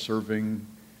self-serving,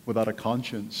 without a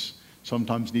conscience,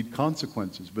 sometimes need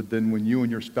consequences. But then when you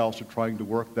and your spouse are trying to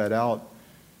work that out,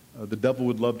 the devil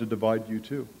would love to divide you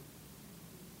too.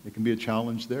 It can be a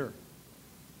challenge there.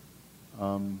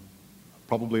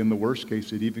 Probably in the worst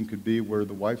case, it even could be where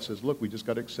the wife says, look, we just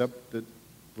got to accept that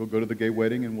we'll go to the gay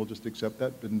wedding and we'll just accept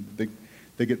that. And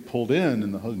they get pulled in,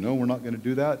 and the husband, no, we're not going to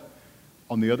do that.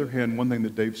 On the other hand, one thing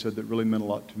that Dave said that really meant a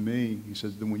lot to me, he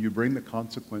says, then when you bring the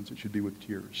consequence, it should be with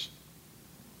tears.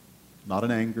 Not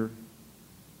in anger,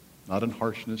 not in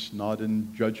harshness, not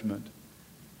in judgment,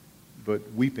 but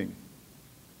weeping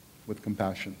with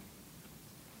compassion.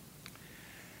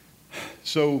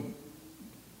 So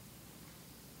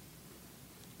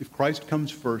If Christ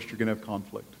comes first, you're going to have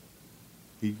conflict.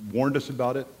 He warned us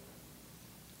about it,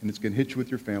 and it's going to hit you with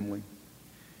your family.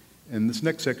 And this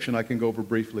next section I can go over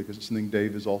briefly because it's something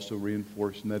Dave has also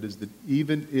reinforced, and that is that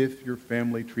even if your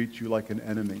family treats you like an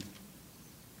enemy,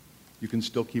 you can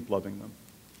still keep loving them.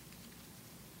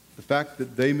 The fact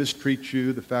that they mistreat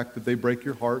you, the fact that they break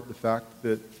your heart, the fact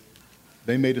that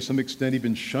they may to some extent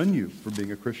even shun you for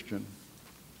being a Christian,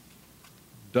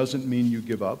 doesn't mean you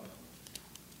give up.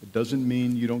 It doesn't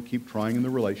mean you don't keep trying in the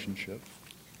relationship.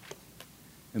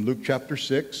 In Luke chapter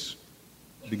 6,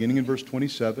 beginning in verse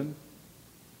 27,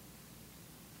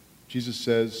 Jesus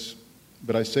says,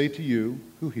 "But I say to you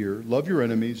who hear, love your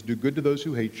enemies, do good to those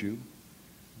who hate you,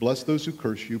 bless those who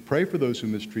curse you, pray for those who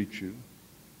mistreat you.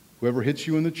 Whoever hits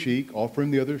you in the cheek, offer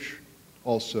him the other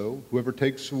also. Whoever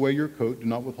takes away your coat, do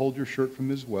not withhold your shirt from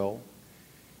his well.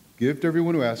 Give to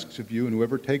everyone who asks of you, and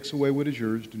whoever takes away what is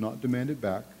yours, do not demand it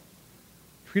back.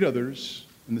 Treat others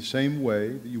in the same way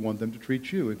that you want them to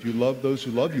treat you. If you love those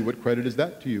who love you, what credit is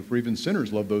that to you? For even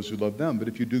sinners love those who love them. But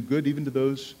if you do good to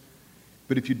those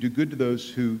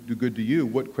who do good to you,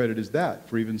 what credit is that?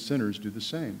 For even sinners do the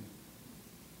same."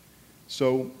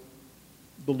 So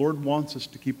the Lord wants us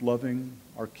to keep loving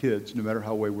our kids no matter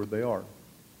how wayward they are.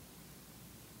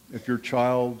 If your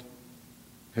child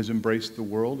has embraced the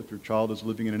world, if your child is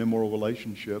living in an immoral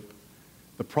relationship,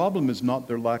 the problem is not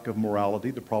their lack of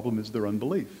morality, the problem is their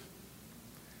unbelief.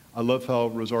 I love how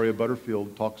Rosaria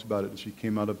Butterfield talks about it as she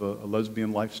came out of a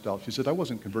lesbian lifestyle. She said, "I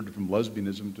wasn't converted from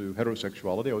lesbianism to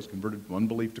heterosexuality, I was converted from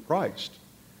unbelief to Christ."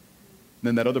 And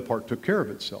then that other part took care of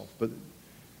itself. But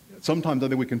sometimes I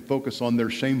think we can focus on their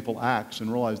shameful acts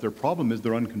and realize their problem is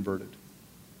they're unconverted.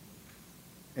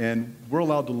 And we're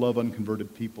allowed to love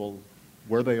unconverted people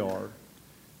where they are.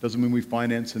 Doesn't mean we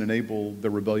finance and enable their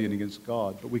rebellion against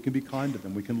God, but we can be kind to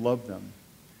them, we can love them.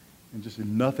 And just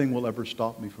nothing will ever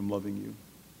stop me from loving you.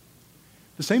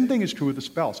 The same thing is true with a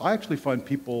spouse. I actually find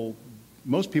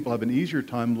most people have an easier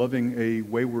time loving a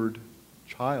wayward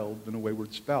child than a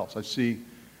wayward spouse. I see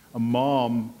a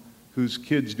mom whose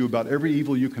kids do about every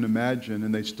evil you can imagine,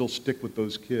 and they still stick with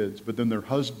those kids, but then their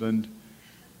husband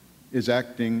is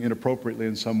acting inappropriately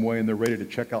in some way, and they're ready to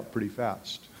check out pretty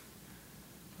fast.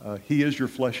 He is your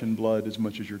flesh and blood as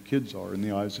much as your kids are in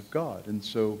the eyes of God. And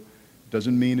so it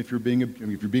doesn't mean if you're being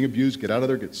abused, get out of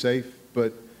there, get safe,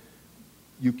 but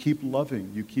you keep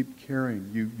loving, you keep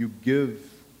caring, you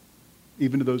give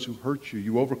even to those who hurt you.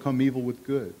 You overcome evil with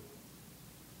good.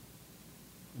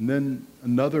 And then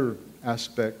another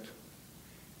aspect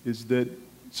is that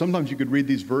sometimes you could read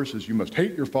these verses, you must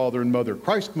hate your father and mother,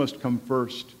 Christ must come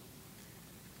first.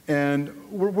 And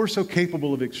we're so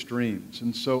capable of extremes.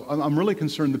 And so I'm really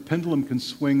concerned the pendulum can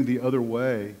swing the other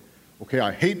way. Okay,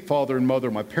 I hate father and mother,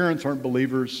 my parents aren't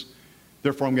believers,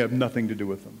 therefore I'm going to have nothing to do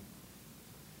with them.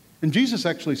 And Jesus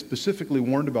actually specifically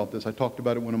warned about this. I talked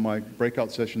about it in one of my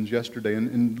breakout sessions yesterday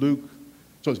in Luke,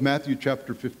 so it's Matthew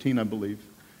chapter 15, I believe,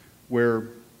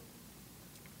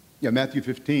 Matthew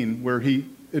 15, where he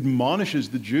admonishes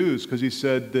the Jews because he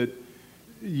said that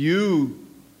you,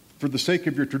 for the sake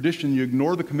of your tradition, you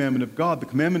ignore the commandment of God. The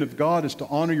commandment of God is to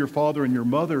honor your father and your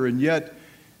mother, and yet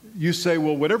you say,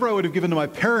 well, whatever I would have given to my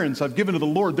parents, I've given to the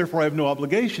Lord, therefore I have no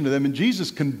obligation to them. And Jesus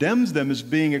condemns them as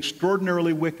being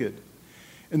extraordinarily wicked.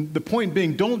 And the point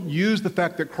being, don't use the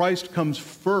fact that Christ comes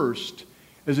first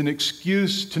as an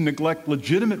excuse to neglect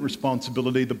legitimate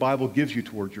responsibility the Bible gives you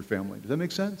towards your family. Does that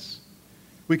make sense?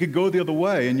 We could go the other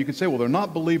way, and you could say, well, they're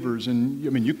not believers, and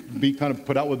you could be kind of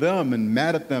put out with them and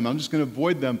mad at them. I'm just going to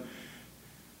avoid them.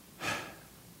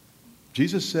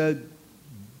 Jesus said,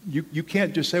 you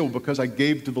can't just say, well, because I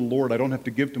gave to the Lord, I don't have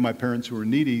to give to my parents who are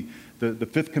needy. The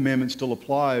fifth commandment still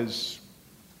applies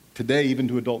today, even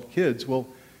to adult kids. Well,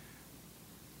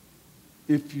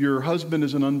 if your husband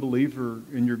is an unbeliever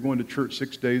and you're going to church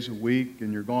 6 days a week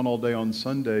and you're gone all day on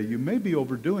Sunday, you may be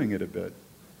overdoing it a bit.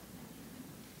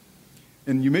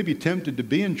 And you may be tempted to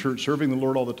be in church serving the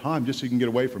Lord all the time just so you can get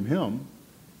away from Him.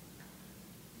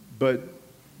 But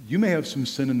you may have some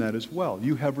sin in that as well.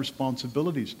 You have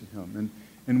responsibilities to Him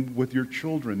and with your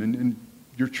children. And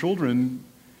your children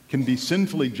can be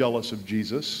sinfully jealous of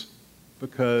Jesus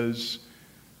because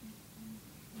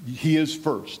He is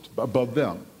first above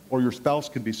them. Or your spouse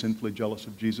could be sinfully jealous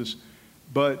of Jesus.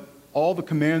 But all the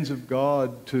commands of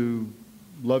God to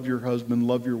love your husband,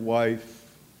 love your wife,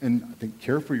 and I think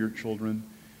care for your children,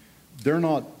 they're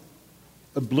not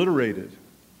obliterated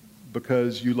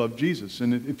because you love Jesus.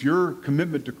 And if your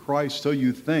commitment to Christ, so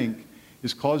you think,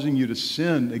 is causing you to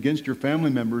sin against your family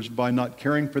members by not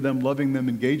caring for them, loving them,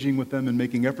 engaging with them, and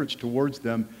making efforts towards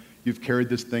them, you've carried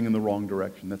this thing in the wrong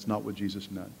direction. That's not what Jesus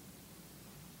meant.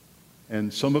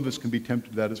 And some of us can be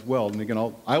tempted to that as well. And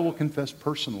again, I will confess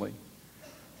personally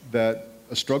that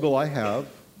a struggle I have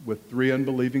with 3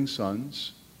 unbelieving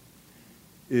sons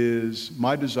is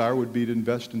my desire would be to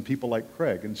invest in people like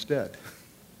Craig instead.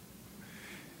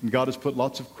 And God has put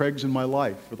lots of Craigs in my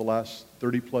life for the last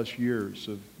 30 plus years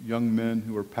of young men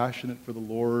who are passionate for the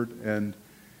Lord, and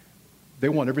they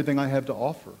want everything I have to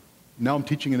offer. Now I'm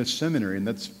teaching in a seminary, and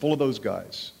that's full of those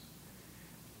guys.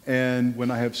 And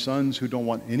when I have sons who don't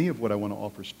want any of what I want to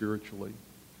offer spiritually,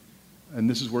 and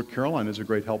this is where Caroline is a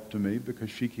great help to me, because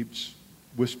she keeps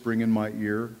whispering in my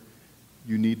ear,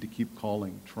 you need to keep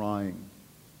calling, trying,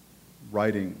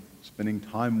 writing, spending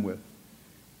time with,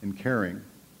 and caring.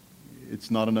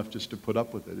 It's not enough just to put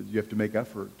up with it. You have to make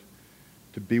effort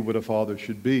to be what a father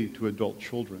should be to adult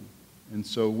children. And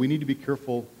so we need to be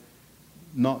careful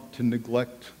not to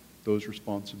neglect those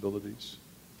responsibilities.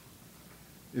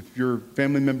 If your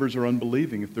family members are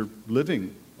unbelieving, if they're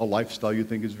living a lifestyle you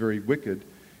think is very wicked,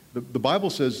 the Bible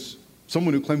says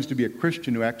someone who claims to be a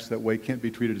Christian who acts that way can't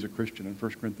be treated as a Christian in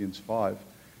 1 Corinthians 5.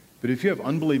 But if you have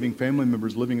unbelieving family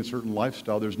members living a certain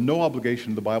lifestyle, there's no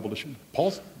obligation in the Bible to...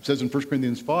 Paul says in 1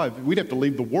 Corinthians 5, we'd have to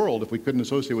leave the world if we couldn't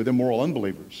associate with immoral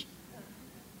unbelievers.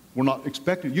 We're not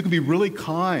expected. You can be really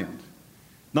kind,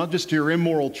 not just to your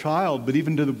immoral child, but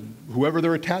even to whoever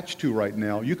they're attached to right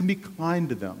now. You can be kind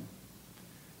to them.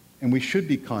 And we should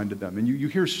be kind to them. And you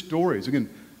hear stories, again,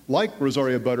 like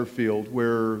Rosaria Butterfield,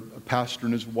 where a pastor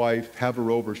and his wife have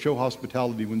her over, show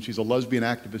hospitality when she's a lesbian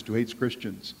activist who hates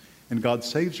Christians. And God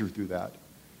saves her through that.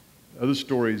 Other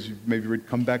stories, you've maybe read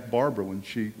Comeback Barbara, when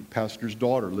she, pastor's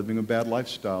daughter, living a bad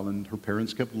lifestyle, and her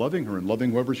parents kept loving her and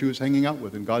loving whoever she was hanging out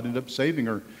with, and God ended up saving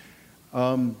her.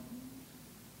 Again,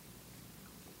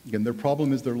 their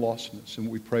problem is their lostness, and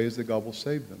what we pray is that God will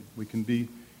save them. We can be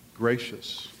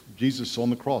gracious. Jesus on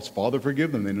the cross, Father,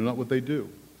 forgive them, they know not what they do.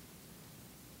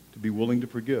 To be willing to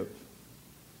forgive.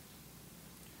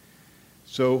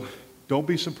 So don't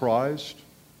be surprised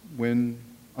when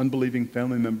unbelieving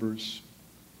family members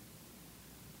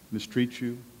mistreat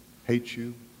you, hate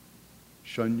you,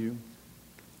 shun you.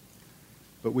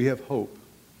 But we have hope,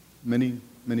 many,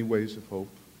 many ways of hope.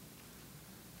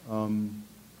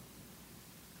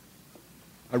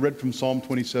 I read from Psalm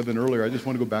 27 earlier. I just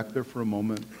want to go back there for a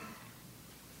moment.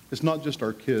 It's not just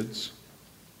our kids.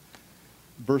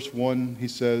 Verse 1, he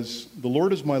says, "The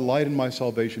Lord is my light and my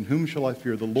salvation. Whom shall I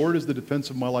fear? The Lord is the defense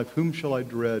of my life. Whom shall I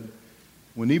dread?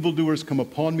 When evildoers come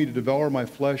upon me to devour my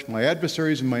flesh, my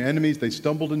adversaries and my enemies, they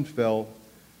stumbled and fell.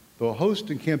 Though a host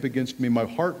encamp against me, my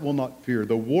heart will not fear.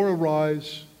 Though war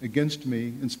arise against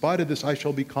me, in spite of this I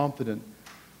shall be confident.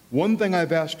 One thing I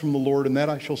have asked from the Lord, and that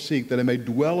I shall seek, that I may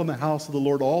dwell in the house of the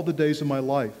Lord all the days of my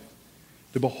life,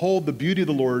 to behold the beauty of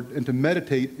the Lord and to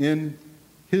meditate in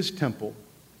his temple.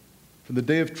 For the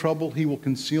day of trouble he will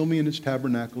conceal me in his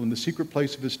tabernacle. In the secret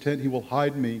place of his tent he will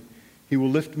hide me. He will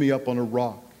lift me up on a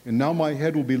rock. And now my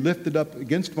head will be lifted up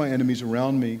against my enemies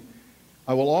around me.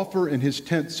 I will offer in his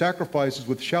tent sacrifices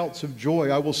with shouts of joy.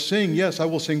 I will sing, yes, I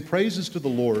will sing praises to the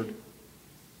Lord.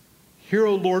 Hear,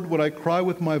 O Lord, when I cry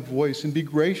with my voice, and be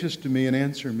gracious to me and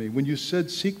answer me. When you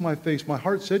said, seek my face, my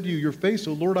heart said to you, your face,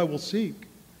 O Lord, I will seek.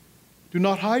 Do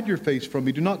not hide your face from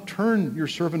me. Do not turn your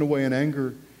servant away in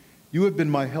anger. You have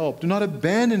been my help. Do not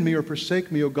abandon me or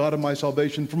forsake me, O God of my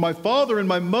salvation. For my father and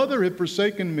my mother have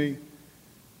forsaken me.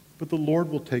 But the Lord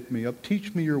will take me up.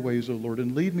 Teach me your ways, O Lord,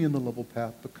 and lead me in the level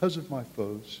path because of my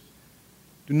foes.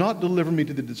 Do not deliver me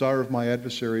to the desire of my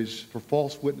adversaries, for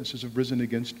false witnesses have risen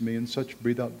against me, and such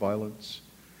breathe out violence.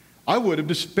 I would have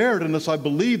despaired unless I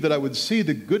believed that I would see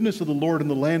the goodness of the Lord in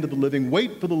the land of the living.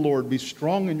 Wait for the Lord. Be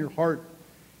strong in your heart.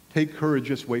 Take courage.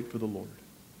 Just wait for the Lord.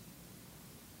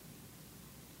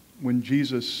 When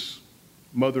Jesus'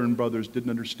 mother and brothers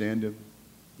didn't understand him,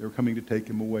 they were coming to take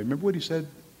him away. Remember what he said?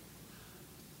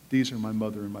 These are my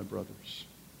mother and my brothers.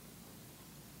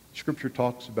 Scripture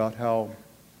talks about how,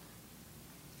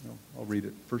 I'll read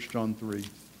it, 1 John 3.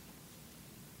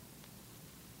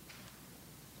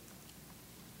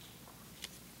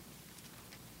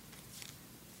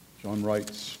 John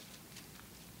writes,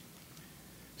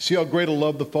 "See how great a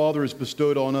love the Father has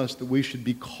bestowed on us, that we should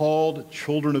be called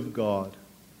children of God.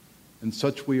 And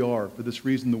such we are. For this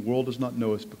reason the world does not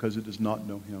know us, because it does not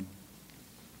know him.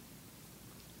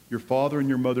 Your father and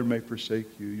your mother may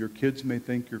forsake you. Your kids may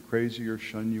think you're crazy or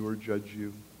shun you or judge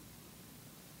you.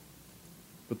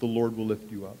 But the Lord will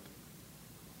lift you up.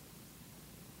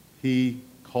 He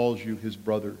calls you his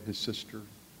brother, his sister.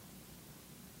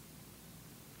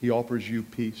 He offers you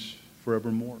peace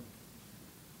forevermore."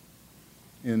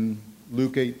 In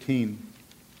Luke 18,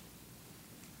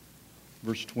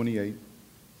 verse 28,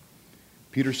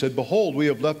 Peter said, "Behold, we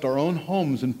have left our own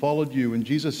homes and followed you." And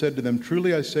Jesus said to them,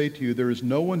 "Truly I say to you, there is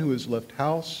no one who has left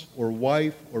house or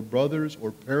wife or brothers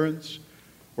or parents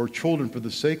or children for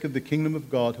the sake of the kingdom of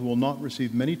God who will not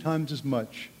receive many times as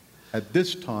much at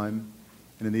this time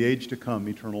and in the age to come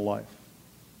eternal life."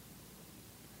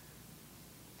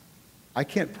 I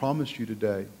can't promise you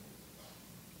today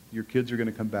your kids are going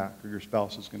to come back or your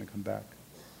spouse is going to come back.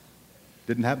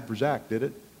 Didn't happen for Zach, did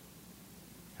it?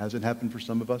 Hasn't happened for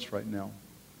some of us right now.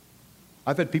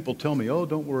 I've had people tell me, "Oh,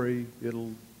 don't worry,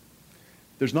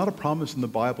 there's not a promise in the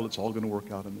Bible it's all going to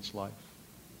work out in this life."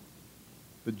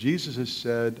 But Jesus has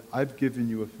said, "I've given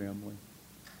you a family.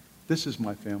 This is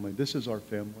my family. This is our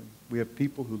family. We have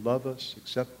people who love us,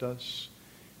 accept us.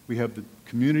 We have the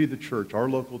community of the church, our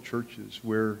local churches,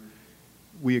 where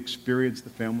we experience the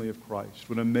family of Christ.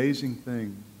 What an amazing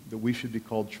thing that we should be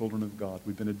called children of God.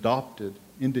 We've been adopted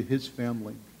into His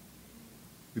family.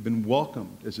 We've been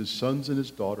welcomed as His sons and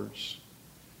His daughters.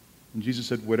 And Jesus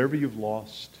said, whatever you've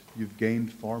lost, you've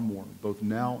gained far more, both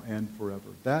now and forever."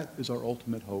 That is our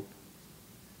ultimate hope.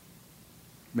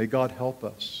 May God help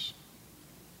us.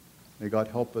 May God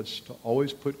help us to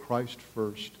always put Christ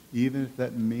first, even if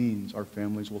that means our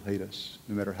families will hate us,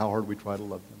 no matter how hard we try to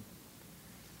love them.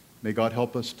 May God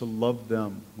help us to love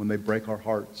them when they break our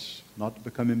hearts, not to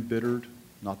become embittered,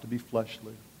 not to be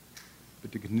fleshly,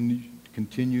 but to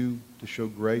continue to show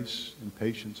grace and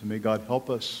patience. And may God help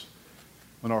us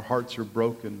when our hearts are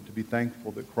broken to be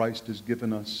thankful that Christ has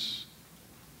given us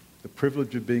the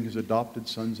privilege of being His adopted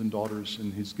sons and daughters,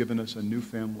 and He's given us a new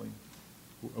family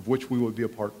of which we will be a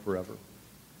part forever.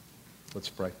 Let's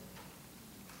pray.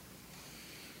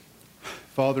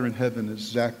 Father in heaven, as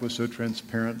Zach was so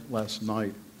transparent last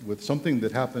night with something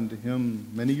that happened to him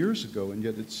many years ago, and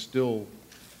yet it still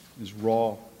is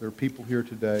raw. There are people here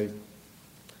today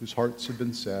whose hearts have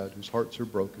been sad, whose hearts are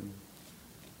broken.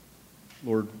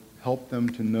 Lord, help them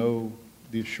to know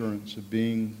the assurance of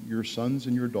being your sons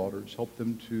and your daughters. Help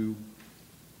them to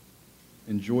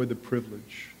enjoy the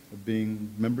privilege of being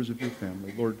members of your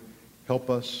family. Lord, help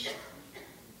us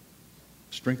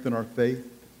strengthen our faith,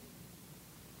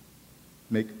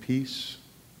 make peace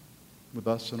with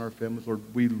us and our families. Lord,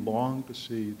 we long to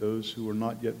see those who are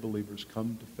not yet believers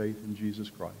come to faith in Jesus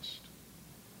Christ.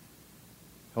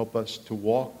 Help us to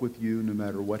walk with you no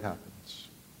matter what happens.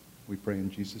 We pray in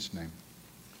Jesus' name.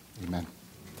 Amen.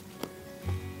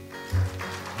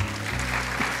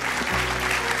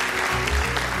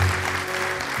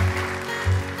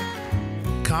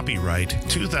 Copyright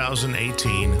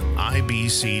 2018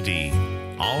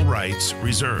 IBCD. All rights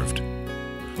reserved.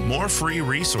 More free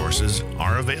resources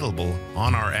are available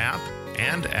on our app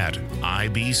and at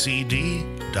ibcd.org.